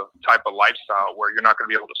type of lifestyle where you're not going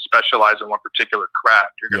to be able to specialize in one particular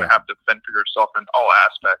craft. You're going to have to fend for yourself in all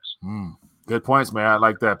aspects. Good points, man. I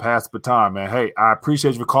like that. Pass the baton, man. Hey, I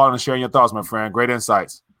appreciate you for calling and sharing your thoughts, my friend. Great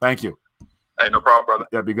insights. Thank you. Hey, no problem, brother.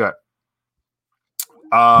 That'd be good.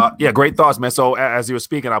 Great thoughts, man. So as you were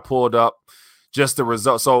speaking, I pulled up just the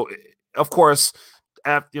results. So, of course,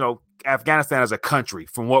 Afghanistan as a country,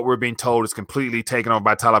 from what we're being told, is completely taken over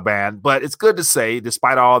by Taliban. But it's good to say,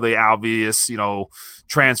 despite all the obvious,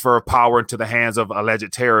 transfer of power into the hands of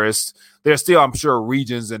alleged terrorists, there's still, I'm sure,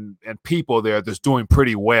 regions and people there that's doing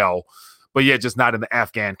pretty well, but yet just not in the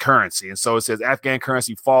Afghan currency. And so it says Afghan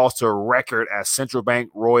currency falls to a record as central bank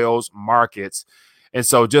royals markets. And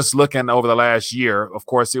so just looking over the last year, of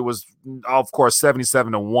course, it was,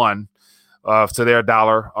 77-1 to their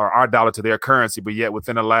dollar, or our dollar to their currency. But yet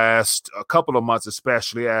within the last couple of months,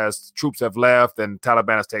 especially as troops have left and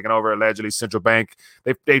Taliban has taken over, allegedly central bank,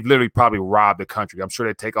 they've literally probably robbed the country. I'm sure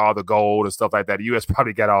they take all the gold and stuff like that. The U.S.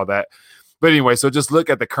 probably got all that. But anyway, so just look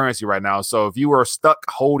at the currency right now. So if you were stuck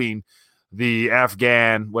holding the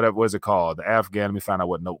Afghan, whatever was it called? The Afghan, let me find out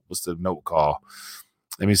what's the note called.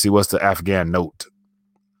 Let me see, what's the Afghan note?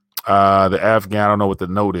 The Afghan, I don't know what the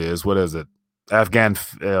note is. What is it? The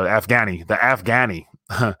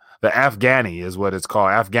Afghani is what it's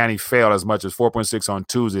called. Afghani fell as much as 4.6 on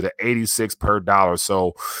Tuesday to 86 per dollar.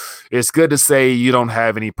 So it's good to say you don't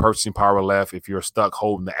have any purchasing power left if you're stuck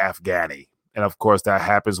holding the Afghani. And of course, that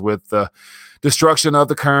happens with the destruction of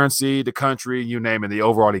the currency, the country, you name it. The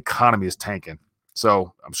overall economy is tanking.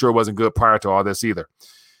 So I'm sure it wasn't good prior to all this either.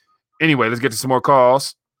 Anyway, let's get to some more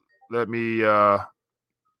calls. Let me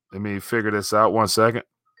figure this out 1 second.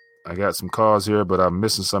 I got some calls here, but I'm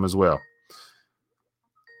missing some as well.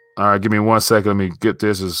 All right, give me 1 second. Let me get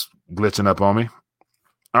this. It's glitching up on me.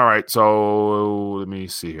 All right, so let me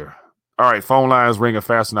see here. All right, phone lines ringing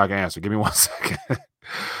faster than I can answer. Give me 1 second.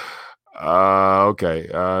 Okay,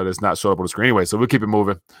 it's not showing up on the screen anyway, so we'll keep it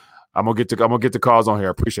moving. I'm gonna get the calls on here.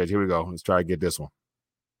 I appreciate it. Here we go. Let's try to get this one.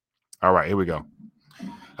 All right, here we go.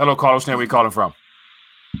 Hello, caller. Where are you calling from?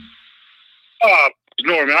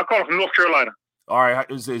 Norman, man. I'm calling from North Carolina. All right,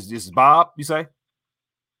 this is Bob, you say?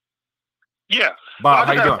 Yeah. Bob,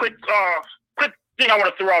 how you doing? Quick thing I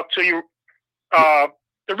want to throw out to you.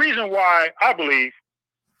 The reason why I believe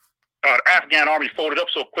the Afghan army folded up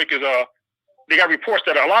so quick is they got reports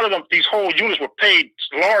that a lot of them, these whole units were paid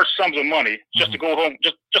large sums of money just to go home,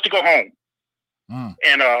 just to go home.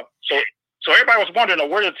 And so everybody was wondering,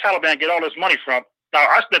 where did the Taliban get all this money from? Now,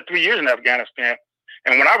 I spent 3 years in Afghanistan,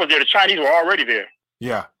 and when I was there, the Chinese were already there.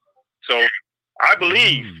 Yeah. So I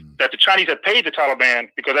believe that the Chinese had paid the Taliban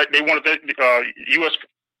because they wanted the U.S.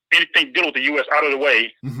 anything deal with the U.S. out of the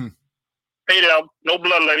way. Paid out, no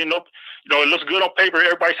bloodletting, no, it looks good on paper.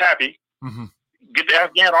 Everybody's happy. Get the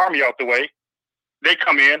Afghan army out the way. They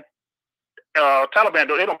come in. Taliban,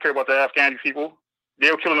 they don't care about the Afghan people. They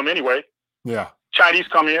were killing them anyway. Yeah. Chinese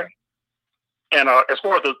come in. And as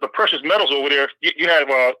far as the precious metals over there, you have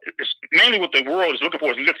it's mainly what the world is looking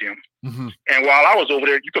for is lithium. And while I was over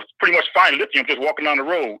there, you could pretty much find lithium just walking down the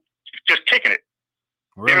road, just kicking it.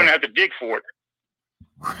 Really? You don't have to dig for it.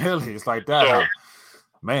 Really? It's like that, huh?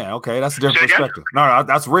 Man, okay, that's a different perspective. No,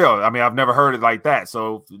 that's real. I mean, I've never heard it like that.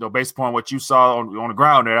 So, based upon what you saw on the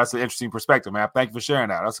ground there, that's an interesting perspective, man. Thank you for sharing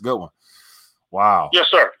that. That's a good one. Wow. Yes,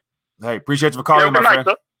 sir. Hey, appreciate you for calling, my friend.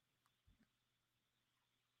 Sir.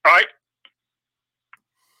 All right.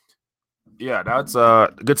 Yeah, that's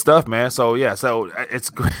good stuff, man. So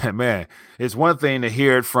it's man. It's one thing to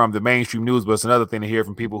hear it from the mainstream news, but it's another thing to hear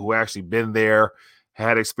from people who actually been there,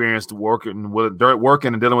 had experience working and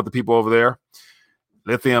dealing with the people over there.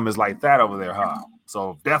 Lithium is like that over there, huh?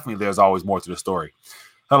 So definitely, there's always more to the story.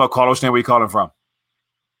 Hello, caller. Where are you calling from?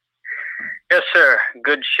 Yes, sir.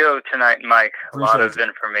 Good show tonight, Mike. Appreciate a lot of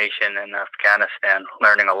information in Afghanistan.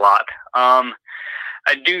 Learning a lot.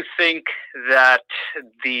 I do think that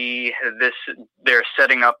they're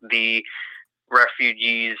setting up the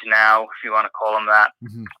refugees now, if you want to call them that,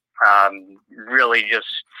 really just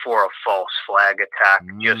for a false flag attack,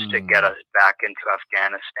 just to get us back into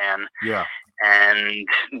Afghanistan. Yeah. And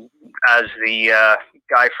as the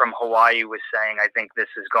guy from Hawaii was saying, I think this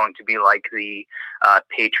is going to be like the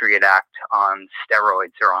Patriot Act on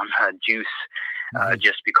steroids or on juice.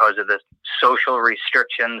 Just because of the social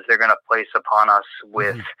restrictions they're going to place upon us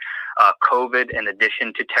with COVID in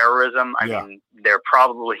addition to terrorism. I mean, they're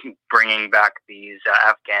probably bringing back these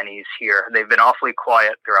Afghanis here. They've been awfully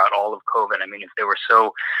quiet throughout all of COVID. I mean, if they were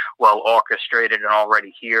so well orchestrated and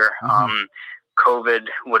already here, COVID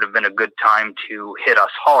would have been a good time to hit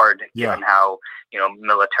us hard, given how,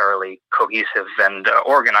 militarily cohesive and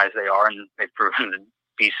organized they are, and they've proven to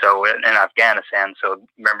be so in Afghanistan. So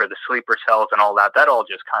remember the sleeper cells and all that all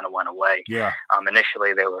just kind of went away.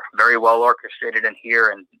 Initially they were very well orchestrated in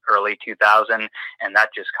here in early 2000, and that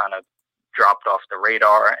just kind of dropped off the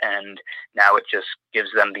radar, and now it just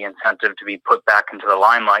gives them the incentive to be put back into the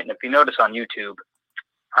limelight. And if you notice on YouTube,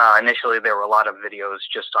 initially there were a lot of videos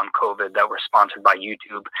just on COVID that were sponsored by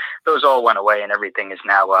YouTube. Those all went away, and everything is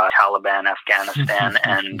now Taliban Afghanistan,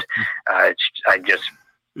 and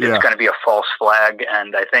it's going to be a false flag.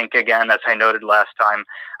 And I think, again, as I noted last time,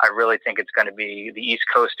 I really think it's going to be the East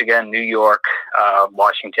Coast again, New York,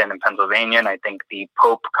 Washington, and Pennsylvania. And I think the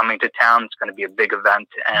Pope coming to town is going to be a big event.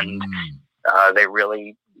 And they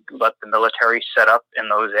really let the military set up in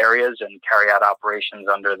those areas and carry out operations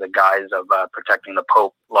under the guise of protecting the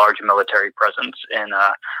Pope. Large military presence in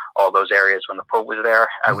all those areas when the Pope was there.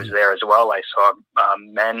 I was there as well. I saw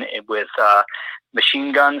men with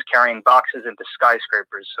machine guns carrying boxes into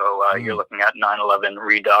skyscrapers. So you're looking at 9/11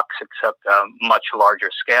 redux, except much larger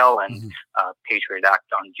scale, and Patriot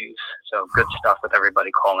Act on juice. So good stuff with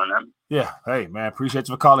everybody calling in. Yeah. Hey, man, appreciate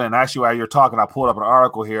you for calling in. Actually, while you're talking, I pulled up an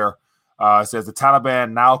article here. It says the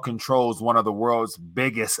Taliban now controls one of the world's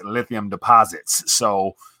biggest lithium deposits.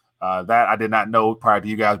 So that I did not know prior to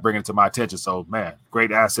you guys bringing it to my attention. So, man,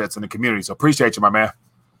 great assets in the community. So appreciate you, my man.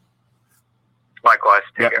 Likewise.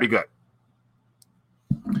 Yeah, be good.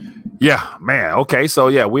 Yeah, man. Okay, so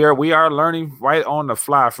yeah, we are learning right on the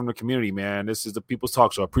fly from the community, man. This is the People's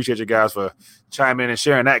Talk Show. I appreciate you guys for chiming in and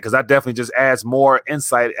sharing that, because that definitely just adds more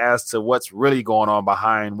insight as to what's really going on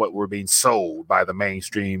behind what we're being sold by the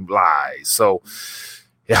mainstream lies. So,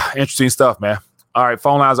 yeah, interesting stuff, man. All right,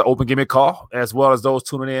 phone lines are open. Give me a call, as well as those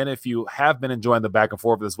tuning in. If you have been enjoying the back and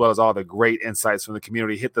forth, as well as all the great insights from the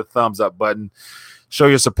community, hit the thumbs up button. Show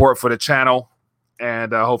your support for the channel.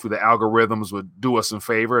 And hopefully the algorithms would do us a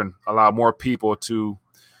favor and allow more people to,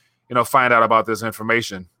 find out about this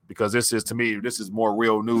information, because this is, to me, this is more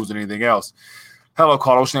real news than anything else. Hello,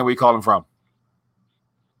 caller. What's your name? Where you calling from?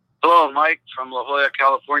 Hello, Mike from La Jolla,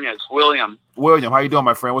 California. It's William. William, how you doing,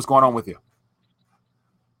 my friend? What's going on with you?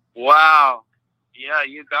 Wow. Yeah,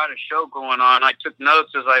 you got a show going on. I took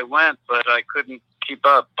notes as I went, but I couldn't keep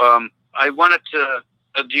up. I wanted to...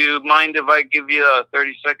 do you mind if I give you a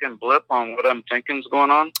 30-second blip on what I'm thinking is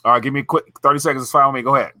going on? All right, give me a quick 30 seconds. It's fine with me.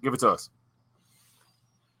 Go ahead. Give it to us.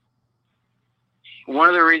 One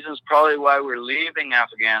of the reasons probably why we're leaving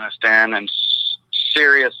Afghanistan and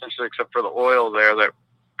Syria, essentially, except for the oil there that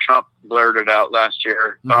Trump blurted out last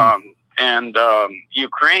year, and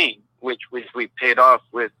Ukraine, which we paid off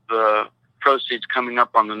with the proceeds coming up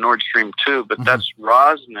on the Nord Stream 2, but that's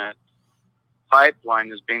Rosneft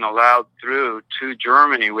pipeline is being allowed through to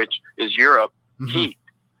Germany, which is Europe, heat.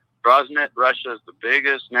 Rosneft, Russia is the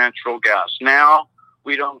biggest natural gas. Now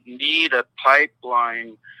we don't need a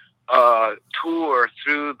pipeline tour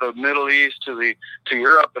through the Middle East to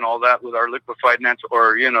Europe and all that with our liquefied natural,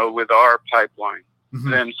 or with our pipeline.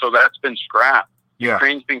 And so that's been scrapped. Yeah.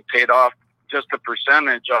 Ukraine's being paid off just a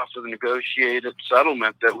percentage off of the negotiated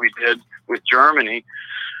settlement that we did with Germany,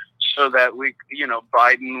 so that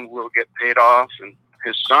Biden will get paid off, and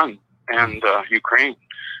his son, and Ukraine.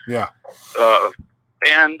 Yeah.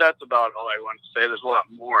 And that's about all I want to say. There's a lot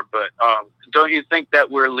more, but don't you think that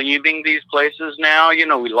we're leaving these places now?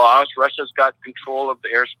 We lost. Russia's got control of the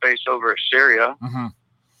airspace over Syria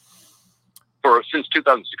since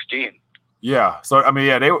 2016. Yeah. So I mean,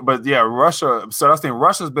 Russia. So that's the thing.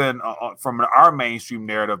 Russia's been from our mainstream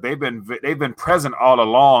narrative. They've been present all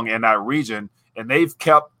along in that region, and they've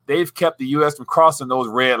kept the U.S. from crossing those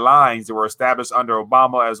red lines that were established under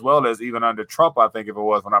Obama, as well as even under Trump, I think, if it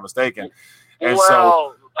was, if I'm not mistaken. And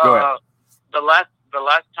go ahead. The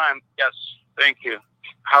last time, yes, thank you.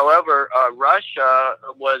 However, Russia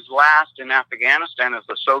was last in Afghanistan as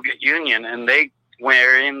the Soviet Union, and they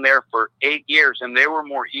were in there for 8 years, and they were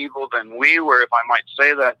more evil than we were, if I might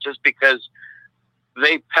say that, just because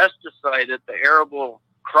they pesticided the arable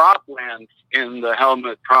cropland in the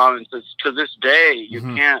Helmand provinces. To this day, you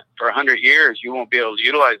can't, for 100 years, you won't be able to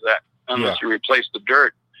utilize that unless you replace the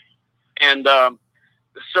dirt. And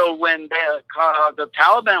so when the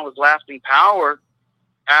Taliban was last in power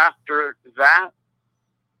after that,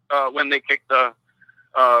 when they kicked the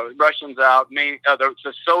Russians out,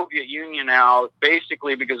 the Soviet Union out,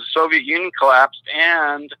 basically because the Soviet Union collapsed.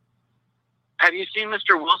 And have you seen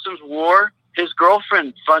Mr. Wilson's War? His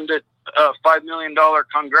girlfriend funded a $5 million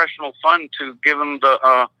congressional fund to give him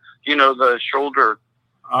the shoulder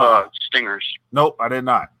stingers. Nope, I did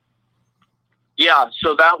not. Yeah,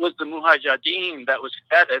 so that was the Mujahideen that was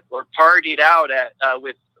fed it or partied out at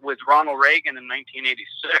with Ronald Reagan in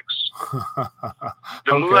 1986.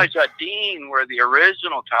 The Mujahideen were the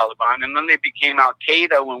original Taliban, and then they became Al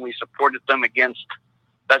Qaeda when we supported them against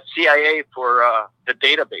the CIA for the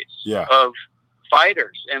database of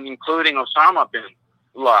fighters, and including Osama bin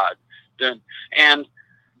Laden. And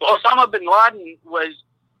Osama bin Laden was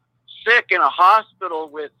sick in a hospital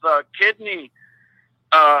with kidney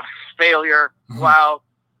failure while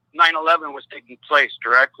 9/11 was taking place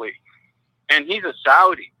directly. And he's a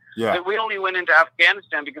Saudi. Yeah. We only went into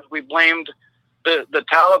Afghanistan because we blamed the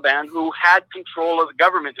Taliban, who had control of the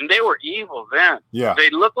government, and they were evil then. Yeah.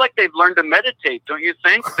 They look like they've learned to meditate, don't you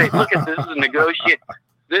think? They look at this as a negotiate.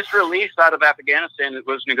 This release out of Afghanistan, it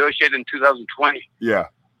was negotiated in 2020. Yeah.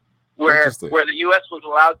 Where the U.S. was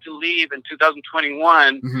allowed to leave in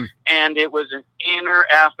 2021, and it was an inner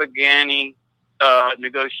Afghani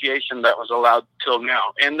negotiation that was allowed till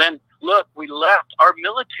now. And then, look, we left. Our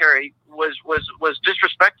military was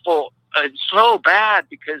disrespectful so bad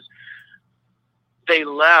because they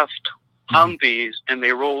left Humvees and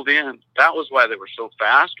they rolled in. That was why they were so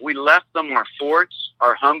fast. We left them our forts,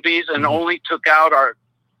 our Humvees, and only took out our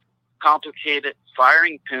complicated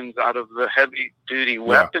firing pins out of the heavy duty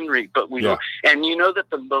weaponry. But and you know that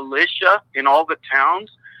the militia in all the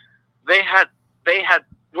towns, they had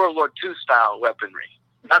World War II style weaponry.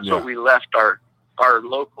 That's what we left our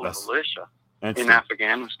local militia in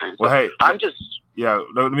Afghanistan. So well, hey, I'm just Yeah,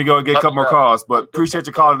 let me go and get a couple more calls. But appreciate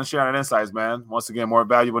you calling and sharing insights, man. Once again, more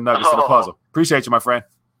valuable nuggets to the puzzle. Appreciate you, my friend.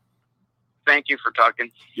 Thank you for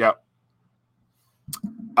talking. Yeah.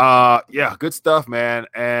 Yeah, good stuff, man.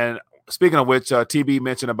 And speaking of which, TB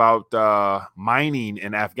mentioned about mining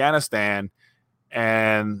in Afghanistan,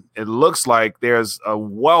 and it looks like there's a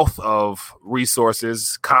wealth of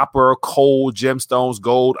resources: copper, coal, gemstones,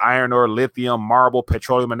 gold, iron ore, lithium, marble,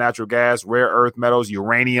 petroleum and natural gas, rare earth metals,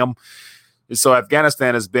 uranium. So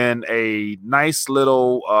Afghanistan has been a nice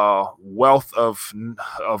little wealth of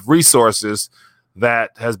resources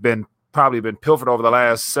that has probably been pilfered over the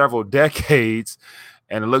last several decades.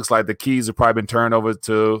 And it looks like the keys have probably been turned over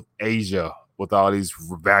to Asia with all these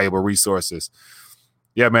valuable resources.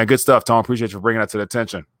 Yeah, man, good stuff, Tom. Appreciate you for bringing that to the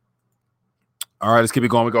attention. All right, let's keep it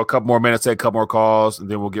going. We got a couple more minutes, take a couple more calls,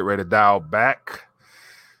 and then we'll get ready to dial back.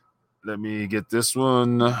 Let me get this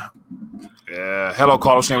one. Hello,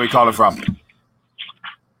 caller. Where are we calling from?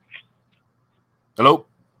 Hello?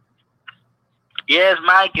 Yes,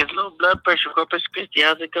 Mike. It's low blood pressure, Corpus Christi.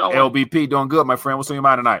 How's it going? LBP, doing good, my friend. What's on your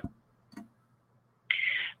mind tonight?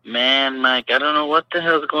 Man, Mike, I don't know what the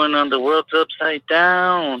hell's going on. The world's upside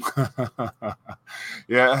down.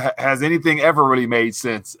 Yeah, has anything ever really made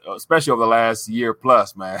sense, especially over the last year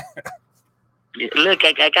plus, man? Look,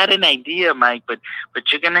 I got an idea, Mike, but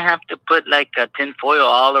you're going to have to put like a tinfoil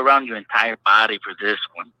all around your entire body for this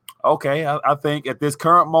one. Okay, I think at this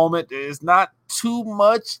current moment, there's not too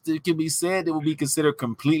much that can be said that will be considered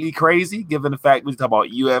completely crazy, given the fact we talk about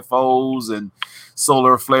UFOs and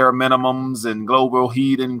solar flare minimums and global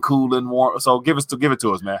heat and cooling war. So give it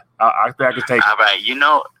to us, man. I think I can take it. All right,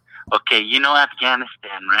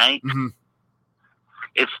 Afghanistan, right? Mm-hmm.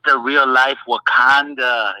 It's the real life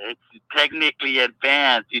Wakanda. It's technically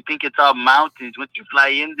advanced. You think it's all mountains. Once you fly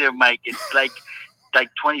in there, Mike, it's like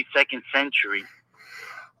 22nd century.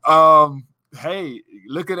 Hey,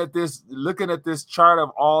 looking at this chart of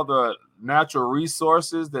all the natural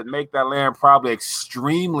resources that make that land probably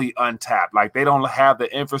extremely untapped. Like they don't have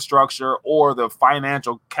the infrastructure or the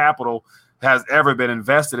financial capital has ever been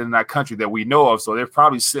invested in that country that we know of. So they're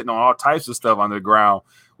probably sitting on all types of stuff on the ground,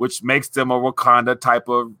 which makes them a Wakanda type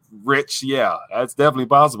of rich. Yeah, that's definitely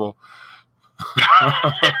possible.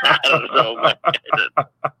 I don't know, man.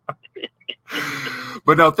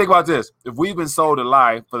 But no, think about this. If we've been sold a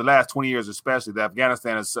lie for the last 20 years, especially that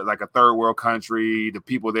Afghanistan is like a third world country, the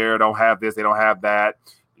people there don't have this, they don't have that.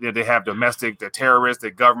 They have domestic, they're terrorists, the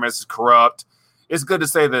government is corrupt. It's good to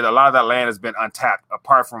say that a lot of that land has been untapped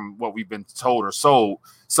apart from what we've been told or sold.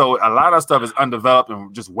 So a lot of stuff is undeveloped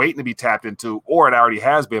and just waiting to be tapped into, or it already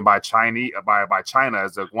has been by China,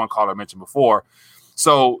 as the one caller mentioned before.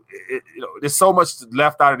 So there's so much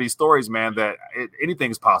left out of these stories, man, that anything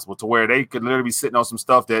is possible to where they could literally be sitting on some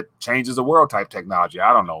stuff that changes the world type technology.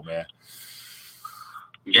 I don't know, man.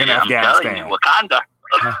 In Afghanistan. Wakanda.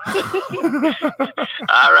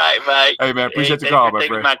 All right, Mike. Hey, man, appreciate your call, my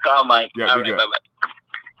friend. My call, Mike. Yeah, all right, bye-bye.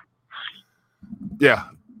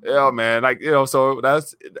 Yeah, man. Like, so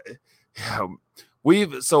that's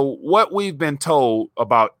what we've been told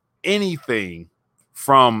about anything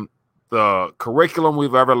from the curriculum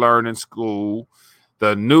we've ever learned in school,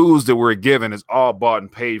 the news that we're given is all bought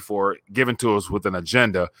and paid for, given to us with an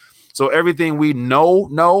agenda. So everything we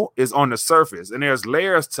know is on the surface, and there's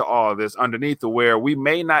layers to all of this underneath to where we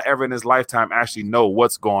may not ever in this lifetime actually know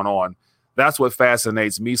what's going on. That's what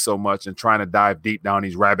fascinates me so much in trying to dive deep down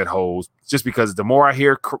these rabbit holes, just because the more I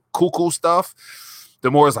hear cool stuff,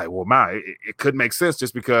 the more it's like, well, man, it could make sense,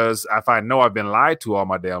 just because if I know I've been lied to all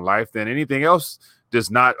my damn life, then anything else that's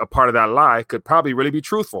not a part of that lie could probably really be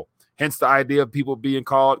truthful. Hence the idea of people being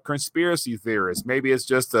called conspiracy theorists. Maybe it's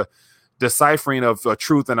just a deciphering of a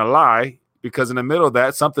truth and a lie, because in the middle of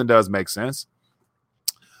that, something does make sense.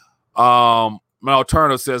 My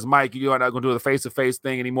alternative says, Mike, you're not going to do the face-to-face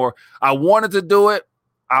thing anymore. I wanted to do it.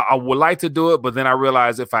 I would like to do it, but then I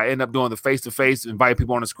realized if I end up doing the face-to-face, invite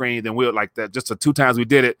people on the screen, then we'll like that. Just the 2 times we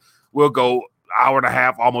did it, we'll go hour and a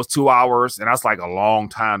half, almost 2 hours. And that's like a long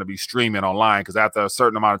time to be streaming online, because after a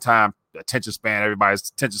certain amount of time, everybody's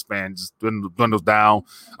attention span just dwindles down.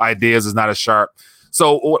 Ideas is not as sharp.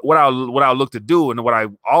 So what I'll look to do, and what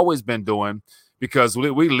I've always been doing, because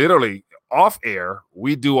we literally off air,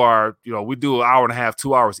 we do an hour and a half,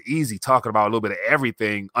 2 hours easy, talking about a little bit of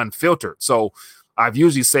everything unfiltered. So I've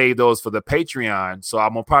usually saved those for the Patreon. So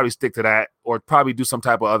I'm going to probably stick to that, or probably do some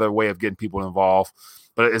type of other way of getting people involved.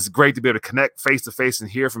 But it's great to be able to connect face to face and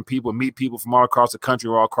hear from people, meet people from all across the country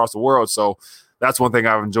or all across the world. So that's one thing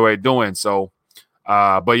I've enjoyed doing. So,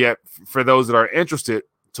 but yet for those that are interested,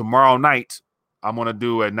 tomorrow night, I'm going to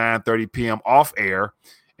do at 9:30 p.m. off air.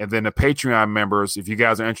 And then the Patreon members, if you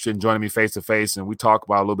guys are interested in joining me face to face and we talk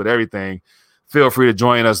about a little bit of everything, feel free to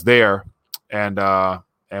join us there, and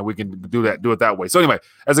we can do it that way. So anyway,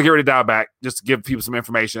 as I get ready to dial back, just to give people some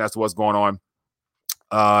information as to what's going on.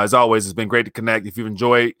 As always, it's been great to connect. If you've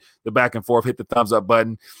enjoyed the back and forth, hit the thumbs up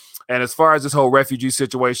button. And as far as this whole refugee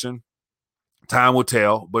situation, time will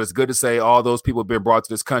tell, but it's good to say all those people have been brought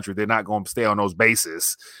to this country. They're not going to stay on those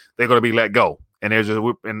bases. They're going to be let go. And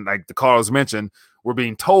and like the callers mentioned, we're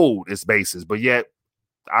being told it's bases, but yet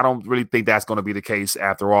I don't really think that's going to be the case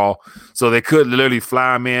after all. So they could literally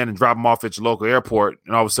fly them in and drop them off at your local airport,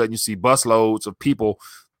 and all of a sudden you see busloads of people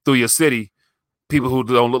through your city, people who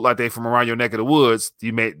don't look like they're from around your neck of the woods.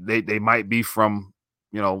 They might be from,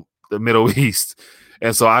 the Middle East.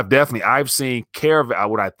 And so I've seen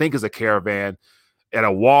what I think is a caravan at a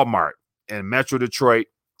Walmart in Metro Detroit,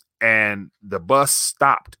 and the bus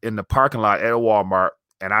stopped in the parking lot at a Walmart,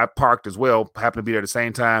 and I parked as well, happened to be there at the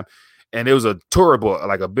same time. And it was a tour bus,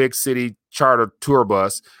 like a big city charter tour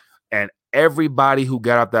bus. And everybody who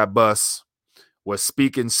got off that bus was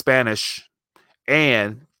speaking Spanish.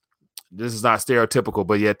 And this is not stereotypical,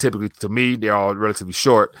 but yet typically to me, they're all relatively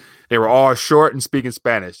short. They were all short and speaking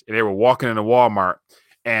Spanish. And they were walking in a Walmart.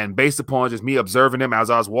 And based upon just me observing them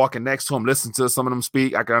as I was walking next to them, listening to some of them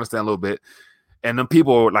speak, I can understand a little bit. And them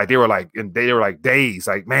people they were like dazed,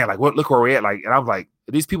 like, man, like look where we're at. Like, and I was like,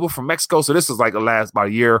 are these people from Mexico? So this was like the last about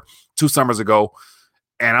a year, 2 summers ago.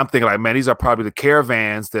 And I'm thinking like, man, these are probably the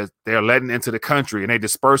caravans that they're letting into the country, and they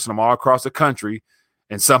dispersing them all across the country.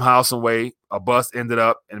 And somehow, some way, a bus ended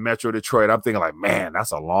up in Metro Detroit. I'm thinking like, man,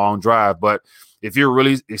 that's a long drive. But if you're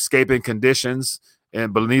really escaping conditions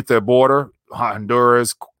and beneath the border,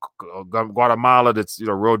 Honduras, Guatemala, that's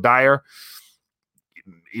real dire.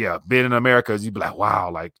 Yeah, being in America, you'd be like, wow,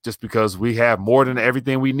 like just because we have more than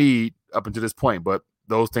everything we need up until this point, but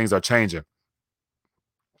those things are changing.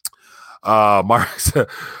 Mark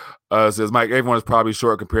says, Mike, everyone is probably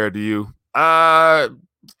short compared to you.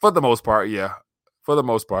 For the most part, yeah. For the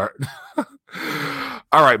most part.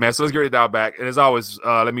 All right, man. So let's get ready to dial back. And as always,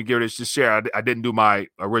 let me give it just share. I didn't do my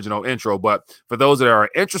original intro, but for those that are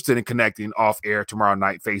interested in connecting off air tomorrow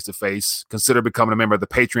night, face to face, consider becoming a member of the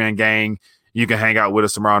Patreon gang. You can hang out with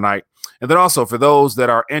us tomorrow night. And then also for those that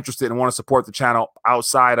are interested and want to support the channel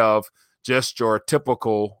outside of just your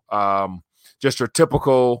typical, Patreon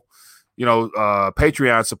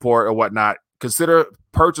support or whatnot, consider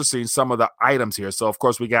purchasing some of the items here. So of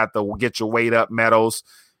course we got the Get Your Weight Up medals.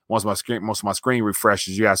 Once most of my screen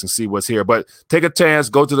refreshes, you guys can see what's here. But take a chance,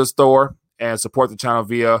 go to the store and support the channel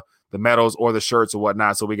via the medals or the shirts or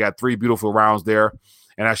whatnot. So we got 3 beautiful rounds there.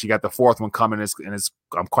 And actually got the 4th one coming, and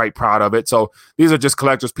I'm quite proud of it. So these are just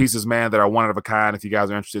collector's pieces, man, that are one of a kind if you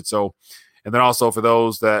guys are interested. So, and then also for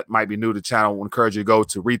those that might be new to the channel, I would encourage you to go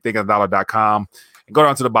to rethinkingthedollar.com and go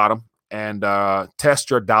down to the bottom and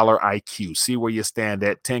test your dollar IQ. See where you stand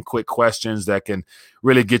at. 10 quick questions that can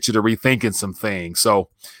really get you to rethinking some things. So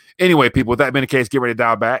anyway, people, with that being the case, get ready to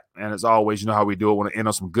dial back. And as always, you know how we do it. I want to end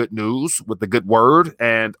on some good news with the good word.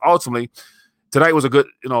 And ultimately, tonight was a good,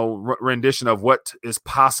 rendition of what is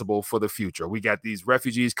possible for the future. We got these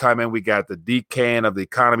refugees coming. We got the decaying of the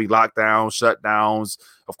economy, lockdowns, shutdowns,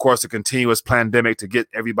 of course, a continuous pandemic to get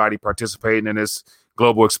everybody participating in this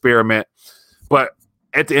global experiment. But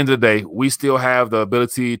at the end of the day, we still have the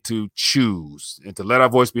ability to choose and to let our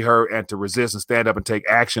voice be heard and to resist and stand up and take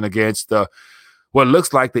action against what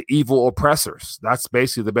looks like the evil oppressors. That's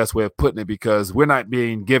basically the best way of putting it, because we're not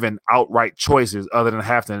being given outright choices other than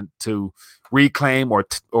having to reclaim or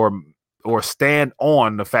stand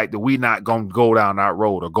on the fact that we're not going to go down that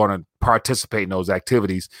road or going to participate in those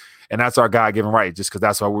activities. And that's our God-given right, just because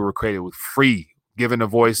that's why we were created with free, given a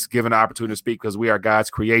voice, given the opportunity to speak, because we are God's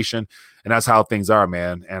creation. And that's how things are,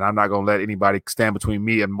 man. And I'm not going to let anybody stand between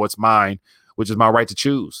me and what's mine, which is my right to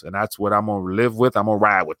choose. And that's what I'm going to live with. I'm going to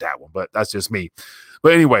ride with that one, but that's just me.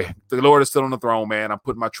 But anyway, the Lord is still on the throne, man. I'm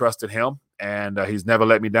putting my trust in him, and he's never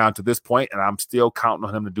let me down to this point, and I'm still counting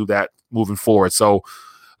on him to do that moving forward. So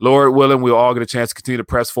Lord willing, we'll all get a chance to continue to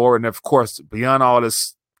press forward. And of course, beyond all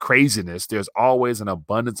this craziness, there's always an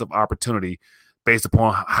abundance of opportunity based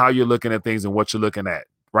upon how you're looking at things and what you're looking at.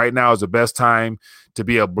 Right now is the best time to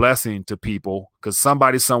be a blessing to people, because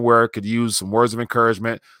somebody somewhere could use some words of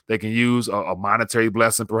encouragement. They can use a monetary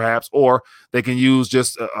blessing perhaps, or they can use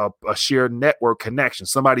just a sheer network connection,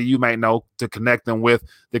 somebody you might know to connect them with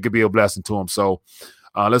that could be a blessing to them. So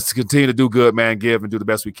let's continue to do good, man, give and do the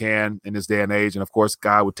best we can in this day and age. And of course,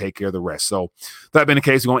 God will take care of the rest. So that being the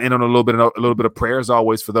case, we're going to end on a little bit of prayer as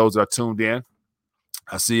always for those that are tuned in.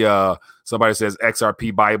 I see somebody says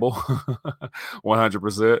XRP Bible.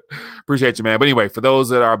 100%. Appreciate you, man. But anyway, for those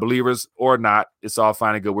that are believers or not, it's all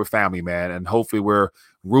fine and good. We're family, man. And hopefully we're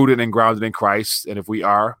rooted and grounded in Christ. And if we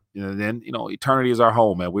are, then, eternity is our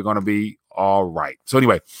home, man. We're going to be all right. So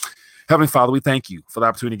anyway, Heavenly Father, we thank you for the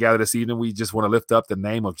opportunity to gather this evening. We just want to lift up the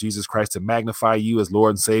name of Jesus Christ to magnify you as Lord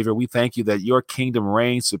and Savior. We thank you that your kingdom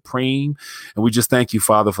reigns supreme. And we just thank you,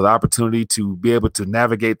 Father, for the opportunity to be able to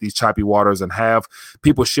navigate these choppy waters and have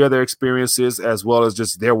people share their experiences as well as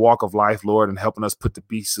just their walk of life, Lord, and helping us put the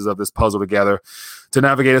pieces of this puzzle together to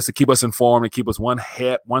navigate us, to keep us informed and keep us one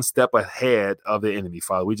step ahead of the enemy,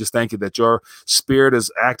 Father. We just thank you that your spirit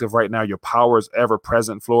is active right now. Your power is ever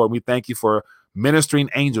present, Lord. And we thank you for ministering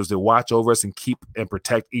angels that watch over us and keep and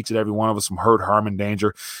protect each and every one of us from hurt, harm, and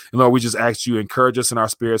danger. And Lord, we just ask you, encourage us in our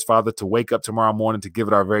spirits, Father, to wake up tomorrow morning to give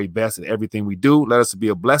it our very best in everything we do. Let us be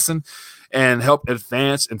a blessing and help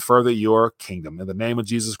advance and further your kingdom. In the name of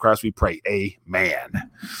Jesus Christ, we pray.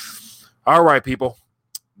 Amen. All right, people.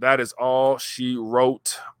 That is all she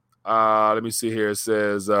wrote. Let me see here. It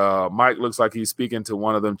says, Mike looks like he's speaking to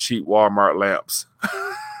one of them cheap Walmart lamps.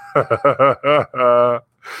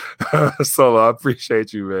 Solo, I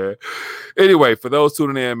appreciate you, man. Anyway, for those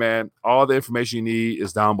tuning in, man, all the information you need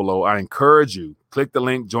is down below. I encourage you, click the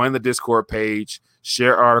link, join the Discord page,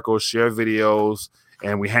 share articles, share videos,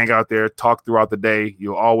 and we hang out there, talk throughout the day.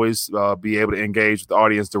 You'll always be able to engage with the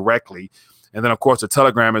audience directly. And then, of course, the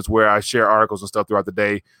Telegram is where I share articles and stuff throughout the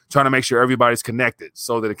day, trying to make sure everybody's connected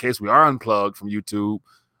so that in case we are unplugged from YouTube,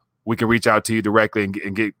 we can reach out to you directly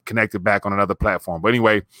and get connected back on another platform. But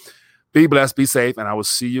anyway, be blessed, be safe, and I will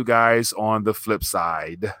see you guys on the flip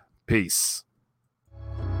side. Peace.